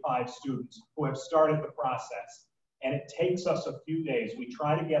 K-5 students who have started the process. And it takes us a few days. We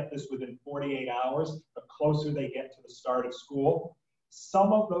try to get this within 48 hours, the closer they get to the start of school.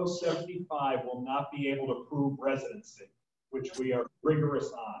 Some of those 75 will not be able to prove residency, which we are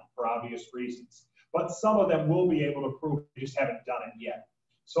rigorous on for obvious reasons. But some of them will be able to prove, we just haven't done it yet.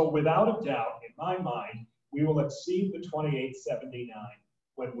 So without a doubt, in my mind, we will exceed the 2879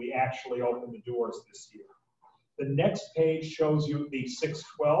 when we actually open the doors this year. The next page shows you the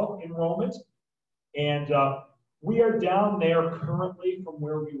 612 enrollment. And we are down there currently from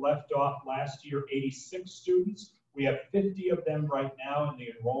where we left off last year, 86 students. We have 50 of them right now in the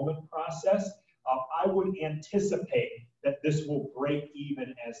enrollment process. I would anticipate that this will break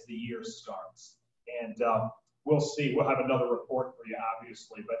even as the year starts. And we'll see. We'll have another report for you,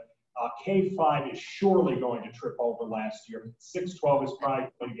 obviously. But K-5 is surely going to trip over last year. 612 is probably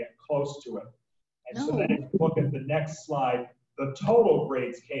going to get close to it. And so then if you look at the next slide, the total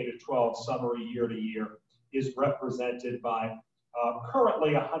grades K-12 summary year to year is represented by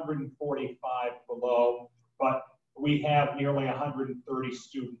currently 145 below, but we have nearly 130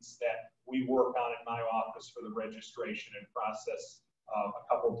 students that we work on in my office for the registration and process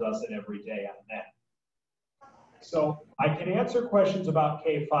a couple dozen every day on that. So I can answer questions about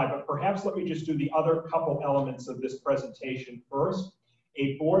K-5, but perhaps let me just do the other couple elements of this presentation first.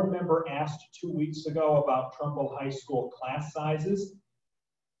 A board member asked 2 weeks ago about Trumbull High School class sizes.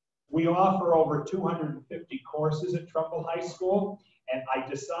 We offer over 250 courses at Trumbull High School, and I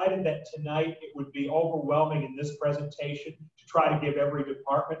decided that tonight it would be overwhelming in this presentation to try to give every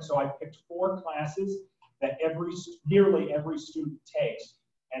department, so I picked 4 classes that nearly every student takes.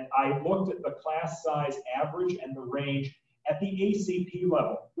 And I looked at the class size average and the range at the ACP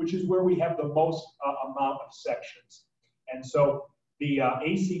level, which is where we have the most amount of sections. And so the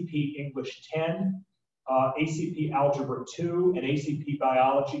ACP English 10, ACP Algebra 2, and ACP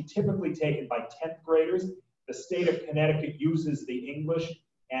Biology, typically taken by 10th graders. The state of Connecticut uses the English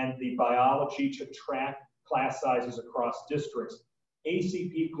and the biology to track class sizes across districts.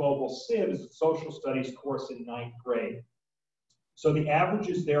 ACP Global Civ is a social studies course in 9th grade. So the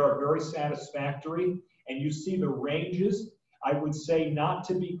averages there are very satisfactory, and you see the ranges. I would say not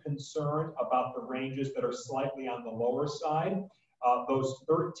to be concerned about the ranges that are slightly on the lower side. Those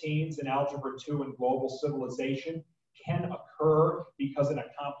 13s in Algebra 2 and Global Civilization can occur because in a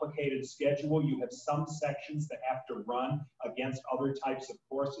complicated schedule, you have some sections that have to run against other types of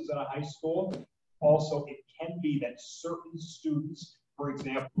courses at a high school. also it can be that certain students, for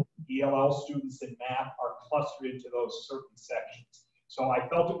example, ELL students in math, are clustered into those certain sections. So I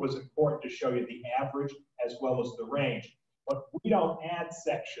felt it was important to show you the average as well as the range. But we don't add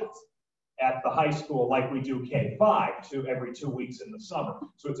sections at the high school like we do K-5 every 2 weeks in the summer.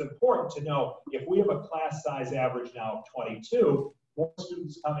 So it's important to know if we have a class size average now of 22, more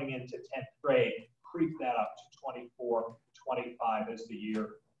students coming into 10th grade creep that up to 24, 25 as the year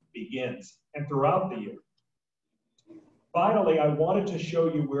begins and throughout the year. Finally, I wanted to show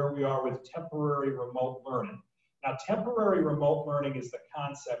you where we are with temporary remote learning. Now, temporary remote learning is the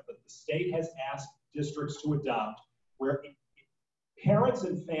concept that the state has asked districts to adopt, where parents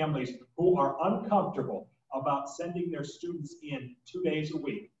and families who are uncomfortable about sending their students in 2 days a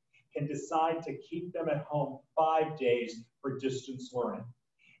week can decide to keep them at home 5 days for distance learning.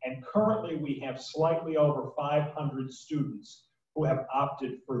 And currently we have slightly over 500 students who have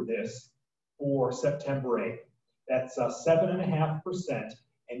opted for this for September 8th. That's 7.5%,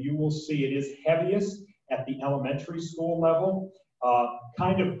 and you will see it is heaviest at the elementary school level.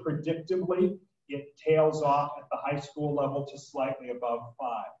 Kind of predictably, it tails off at the high school level to slightly above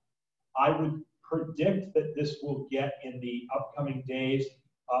 5. I would predict that this will get in the upcoming days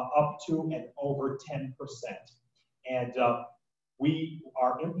up to and over 10%. And we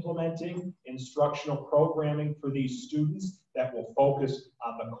are implementing instructional programming for these students that will focus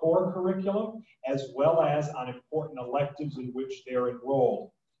on the core curriculum as well as on important electives in which they're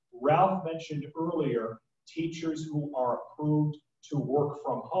enrolled. Ralph mentioned earlier teachers who are approved to work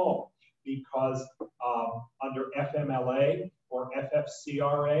from home because under FMLA or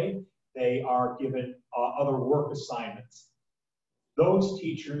FFCRA, they are given other work assignments. Those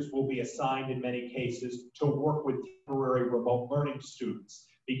teachers will be assigned in many cases to work with temporary remote learning students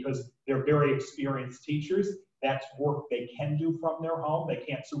because they're very experienced teachers. That's work they can do from their home. They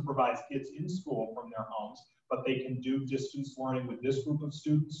can't supervise kids in school from their homes, but they can do distance learning with this group of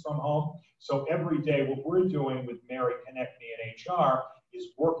students from home. So every day what we're doing with Mary Konechny and HR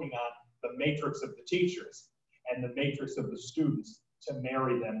is working on the matrix of the teachers and the matrix of the students to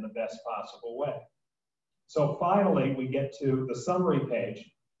marry them the best possible way. So finally, we get to the summary page.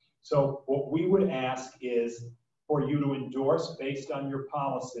 So what we would ask is for you to endorse, based on your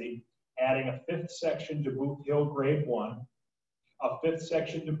policy, adding a 5th section to Booth Hill Grade 1, a 5th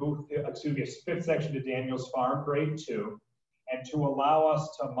section to a 5th section to Daniels Farm Grade 2, and to allow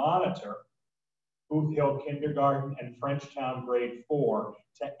us to monitor Booth Hill Kindergarten and Frenchtown Grade 4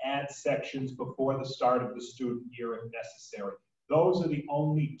 to add sections before the start of the student year if necessary. Those are the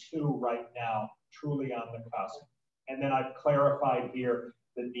only 2 right now truly on the cusp. And then I've clarified here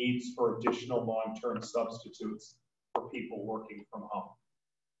the needs for additional long-term substitutes for people working from home.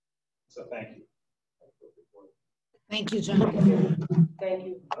 So thank you. Thank you, John. Thank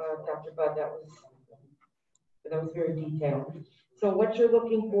you, Dr. Budd. That was very detailed. So what you're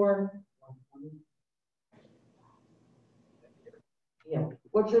looking for,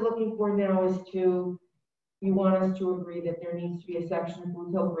 what you're looking for now is you want us to agree that there needs to be a section in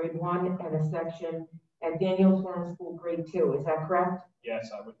Booth Hill Grade 1 and a section at Daniels Farm School Grade 2. Is that correct?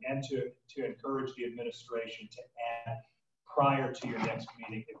 Yes, I would, and to encourage the administration to add prior to your next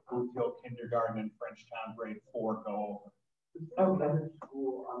meeting if Booth Hill Kindergarten and Frenchtown Grade 4 go over. Okay.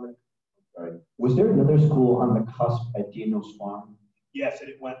 Sorry. Was there another school on the cusp at Daniels Farm? Yes, and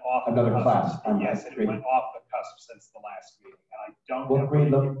it went off. Another class. Yes, and it went off the cusp since the last meeting. And I don't. What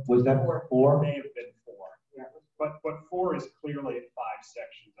grade level was that? 4? It may have been 4. Yeah. But 4 is clearly at 5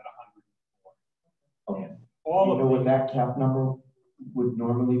 sections at 104. Okay. And all do you know what that cap number would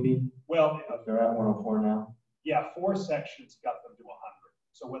normally be? Well, they're at 104 now. Yeah, 4 sections got them to 100.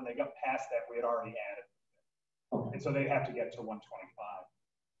 So when they got past that, we had already added. Okay. And so they have to get to 125.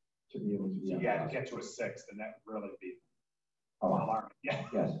 To be able to. So yeah, to get to a 6th, and that would really be alarming. Yeah.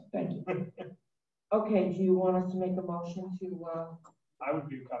 Yes, thank you. Okay, do you want us to make a motion to? I would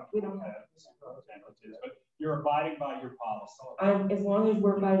be comfortable with that, but you're abiding by your policy. As long as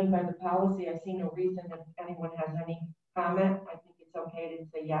we're abiding by the policy, I see no reason if anyone has any comment. I think it's okay to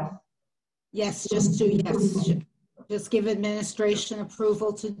say yes. Yes, just give administration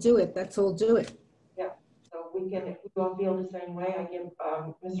approval to do it. That's all. Do it. Yeah. So we can, if we all feel the same way, I give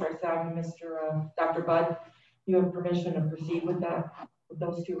Mr. Isag and Dr. Budd, you have permission to proceed with that, with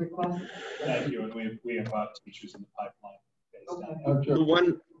those 2 requests. Thank you, and we have teachers in the pipeline. Okay. The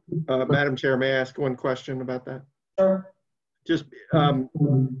one, Madam Chair, may I ask one question about that? Sure. Just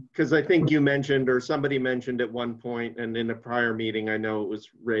because I think you mentioned, or somebody mentioned at one point, and in a prior meeting, I know it was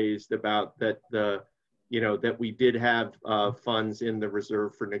raised about that that we did have funds in the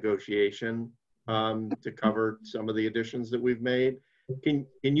reserve for negotiation to cover some of the additions that we've made. Can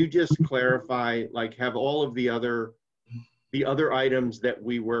you just clarify, like, have all of the other items that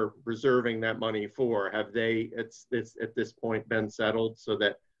we were reserving that money for, have they at this point been settled so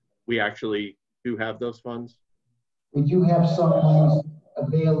that we actually do have those funds? We do have some monies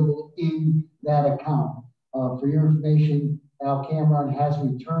available in that account. For your information, Al Cameron has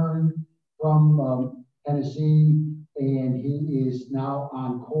returned from Tennessee, and he is now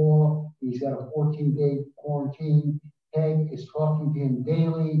on call. He's got a 14-day quarantine. Peg is talking to him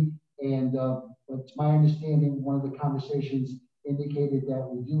daily, and but to my understanding, one of the conversations indicated that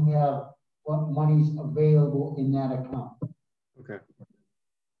we do have monies available in that account. Okay.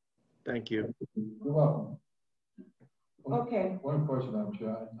 Thank you. You're welcome. Okay. One question, Madam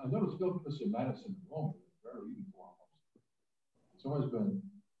Chair. I noticed Bill Madison enrollment is very uniform. It's always been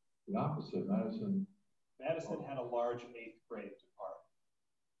the opposite. Madison had a large 8th grade department.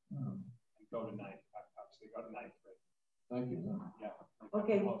 Oh. And go to 9th. Obviously, go to 9th grade. Thank you. Yeah.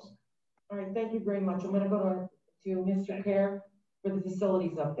 Okay. All right. Thank you very much. I'm going to go to Mr. Kerr for the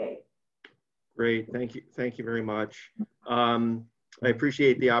facilities update. Great. Thank you. Thank you very much. I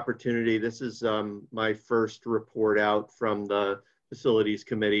appreciate the opportunity. This is my first report out from the facilities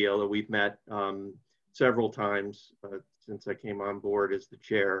committee, although we've met several times since I came on board as the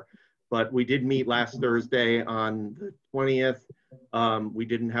chair. But we did meet last Thursday on the 20th. We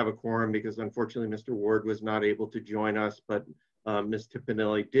didn't have a quorum because unfortunately Mr. Ward was not able to join us, but Ms.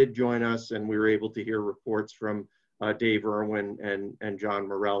 Tipinelli did join us, and we were able to hear reports from Dave Irwin and John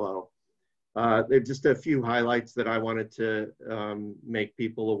Morello. There are just a few highlights that I wanted to make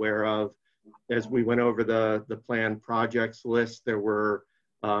people aware of. As we went over the planned projects list, there were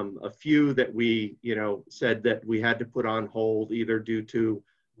a few that we said that we had to put on hold, either due to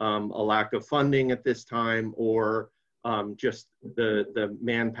a lack of funding at this time or just the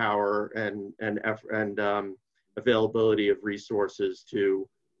manpower and availability of resources to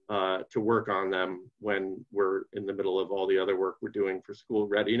work on them when we're in the middle of all the other work we're doing for school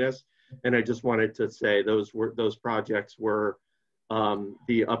readiness. And I just wanted to say those projects were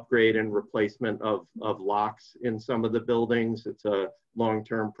the upgrade and replacement of locks in some of the buildings. It's a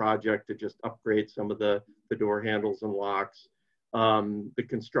long-term project to just upgrade some of the door handles and locks. The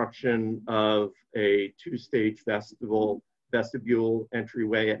construction of a 2-stage vestibule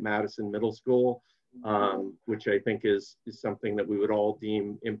entryway at Madison Middle School, which I think is something that we would all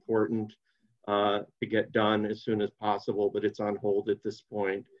deem important to get done as soon as possible, but it's on hold at this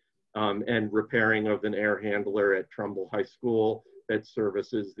point. And repairing of an air handler at Trumbull High School that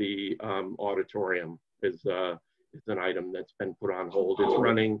services the auditorium is an item that's been put on hold. It's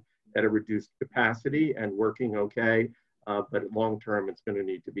running at a reduced capacity and working okay, but long-term it's going to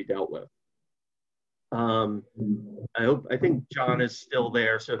need to be dealt with. I think John is still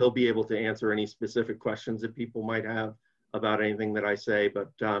there, so he'll be able to answer any specific questions that people might have about anything that I say,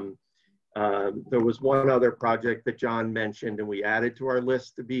 but there was one other project that John mentioned and we added to our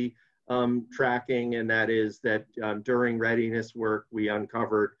list to be tracking, and that is that during readiness work, we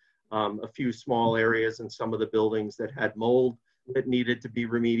uncovered a few small areas in some of the buildings that had mold that needed to be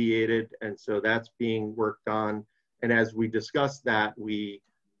remediated, and so that's being worked on. And as we discussed that, we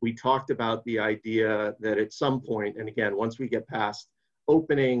talked about the idea that at some point, and again, once we get past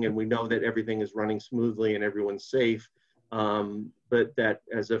opening and we know that everything is running smoothly and everyone's safe, but that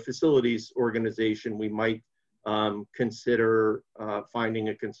as a facilities organization, we might consider finding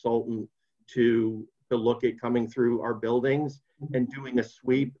a consultant to look at coming through our buildings and doing a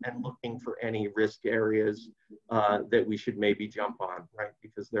sweep and looking for any risk areas that we should maybe jump on, right?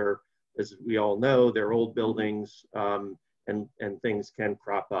 Because they're, as we all know, they're old buildings and things can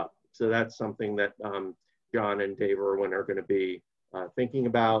crop up. So that's something that John and Dave Irwin are going to be thinking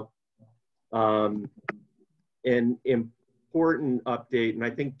about. An important update, and I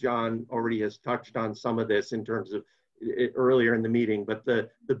think John already has touched on some of this in terms of earlier in the meeting, but the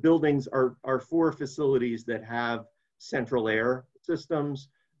buildings are 4 facilities that have central air systems.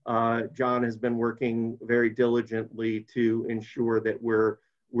 John has been working very diligently to ensure that we're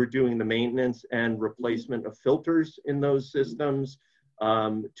doing the maintenance and replacement of filters in those systems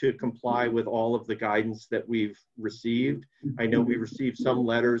to comply with all of the guidance that we've received. I know we received some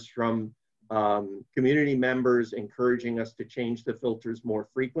letters from community members encouraging us to change the filters more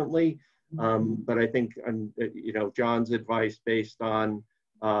frequently. But I think, John's advice based on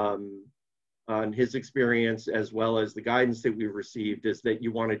his experience as well as the guidance that we've received is that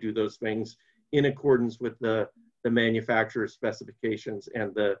you want to do those things in accordance with the manufacturer's specifications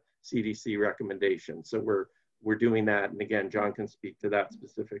and the CDC recommendations. So we're doing that. And again, John can speak to that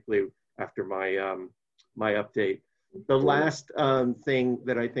specifically after my update. The last thing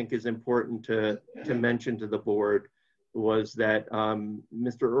that I think is important to mention to the board was that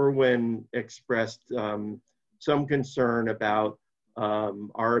Mr. Irwin expressed some concern about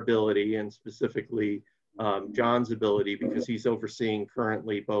our ability, and specifically John's ability, because he's overseeing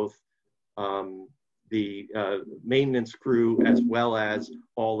currently both the maintenance crew as well as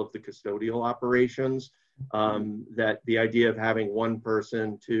all of the custodial operations, that the idea of having one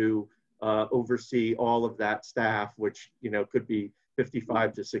person to oversee all of that staff, which could be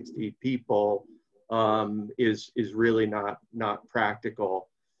 55 to 60 people, is really not practical.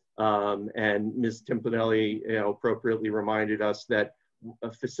 And Ms. Timpanelli appropriately reminded us that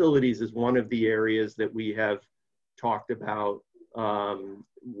facilities is one of the areas that we have talked about,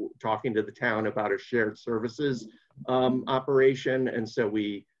 talking to the town about a shared services operation. And so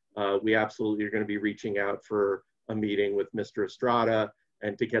we absolutely are going to be reaching out for a meeting with Mr. Estrada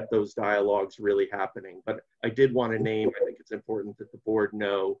and to get those dialogues really happening. But I did want to name, I think it's important that the board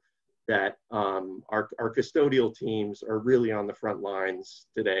know that our custodial teams are really on the front lines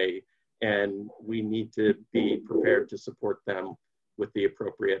today, and we need to be prepared to support them with the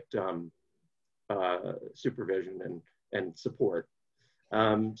appropriate supervision and support.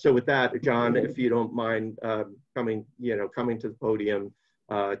 So with that, John, if you don't mind coming to the podium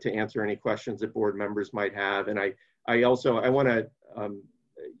to answer any questions that board members might have. And I want to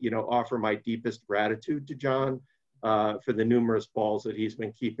offer my deepest gratitude to John for the numerous balls that he's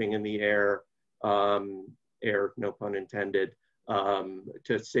been keeping in the air, no pun intended,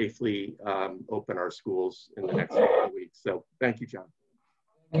 to safely open our schools in the next couple of weeks. So thank you, John.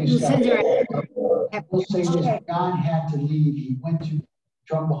 Thank you, Scott. I will say this, John had to leave. He went to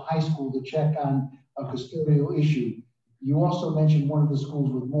Trumbull High School to check on a custodial issue. You also mentioned one of the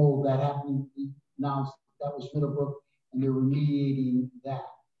schools with mold that happened now. That was Middlebrook, and they're remediating that.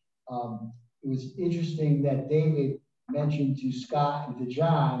 It was interesting that David mentioned to Scott and to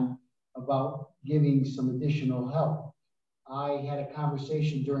John about giving some additional help. I had a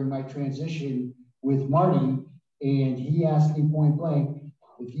conversation during my transition with Marty, and he asked me point blank,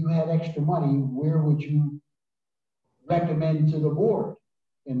 if you had extra money, where would you recommend to the board?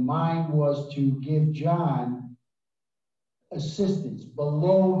 And mine was to give John assistance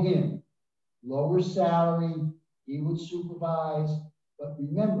below him, lower salary, he would supervise. But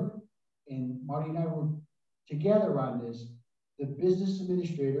remember, and Marty and I were together on this, the business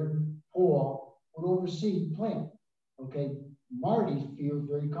administrator, Paul, would oversee plant. Okay, Marty feels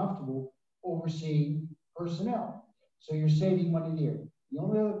very comfortable overseeing personnel. So you're saving money there. The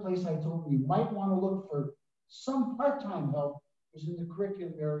only other place I told him you might want to look for some part-time help was in the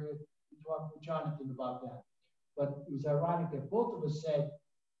curriculum area. We talked with Jonathan about that. But it was ironic that both of us said,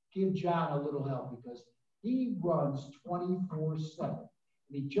 give John a little help, because he runs 24/7. And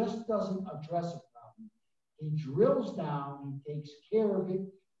he just doesn't address a problem. He drills down, he takes care of it,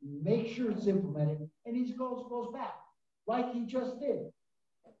 makes sure it's implemented, and he goes back, like he just did.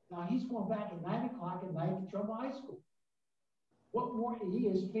 Now he's going back at 9 o'clock at night to Trumbull High School. What more? He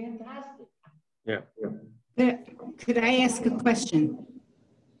is fantastic. Yeah. Could I ask a question?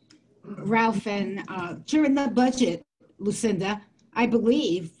 Ralph, and during the budget, Lucinda, I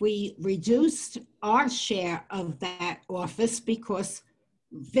believe we reduced our share of that office because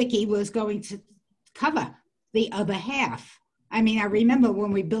Vicki was going to cover the other half. I mean, I remember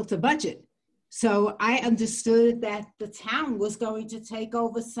when we built a budget. So I understood that the town was going to take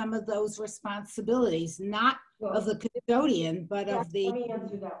over some of those responsibilities, not of the custodian, but of the... Let me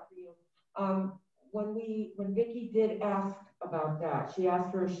answer that for you. When Vicki did ask about that, she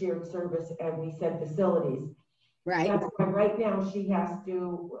asked for a shared service and we said facilities. Right. That's why right now she asked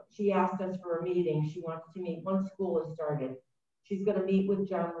us for a meeting. She wants to meet once school has started. She's going to meet with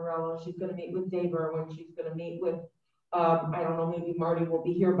John Morello. She's going to meet with Dave Irwin. She's going to meet with, I don't know, maybe Marty will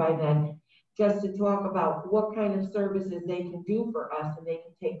be here by then, just to talk about what kind of services they can do for us and they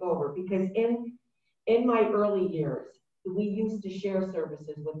can take over. Because in my early years, we used to share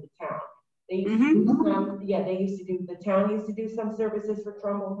services with the town. They used to do some, the town used to do some services for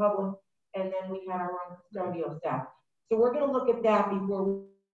Trumbull Public, and then we had our own custodial staff. So we're going to look at that before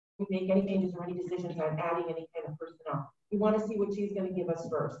we make any changes or any decisions on adding any kind of personnel. We want to see what she's going to give us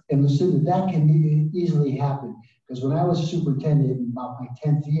first. And Lucinda, that can easily happen, because when I was superintendent in about my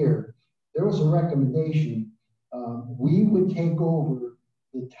 10th year, there was a recommendation. We would take over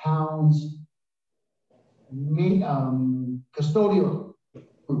the town's custodial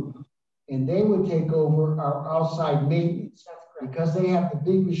group, and they would take over our outside maintenance, because they have the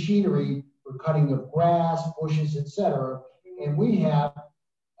big machinery for cutting of grass, bushes, etc. And we have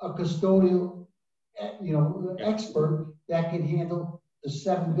a custodial, expert that can handle the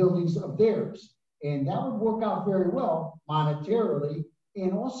 7 buildings of theirs, and that would work out very well monetarily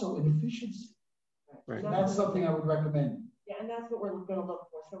and also in efficiency. Right. So that's something I would recommend. Yeah, and that's what we're gonna look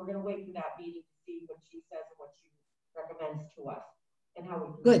for. So we're gonna wait for that meeting to see what she says and what she recommends to us and how we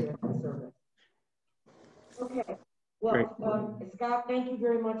can Good. share the service. Okay, well, Scott, thank you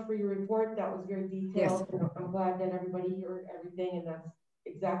very much for your report. That was very detailed. Yes. I'm glad that everybody heard everything, and that's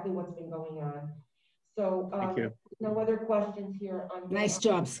exactly what's been going on. So, Thank you. no other questions here on. Nice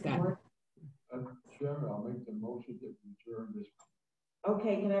job, Scott. Chairman, I'll make the motion that we adjourn this.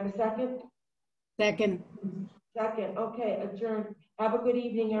 Okay, can I have a second? Second. Second, okay, adjourned. Have a good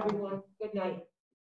evening, everyone. Good night.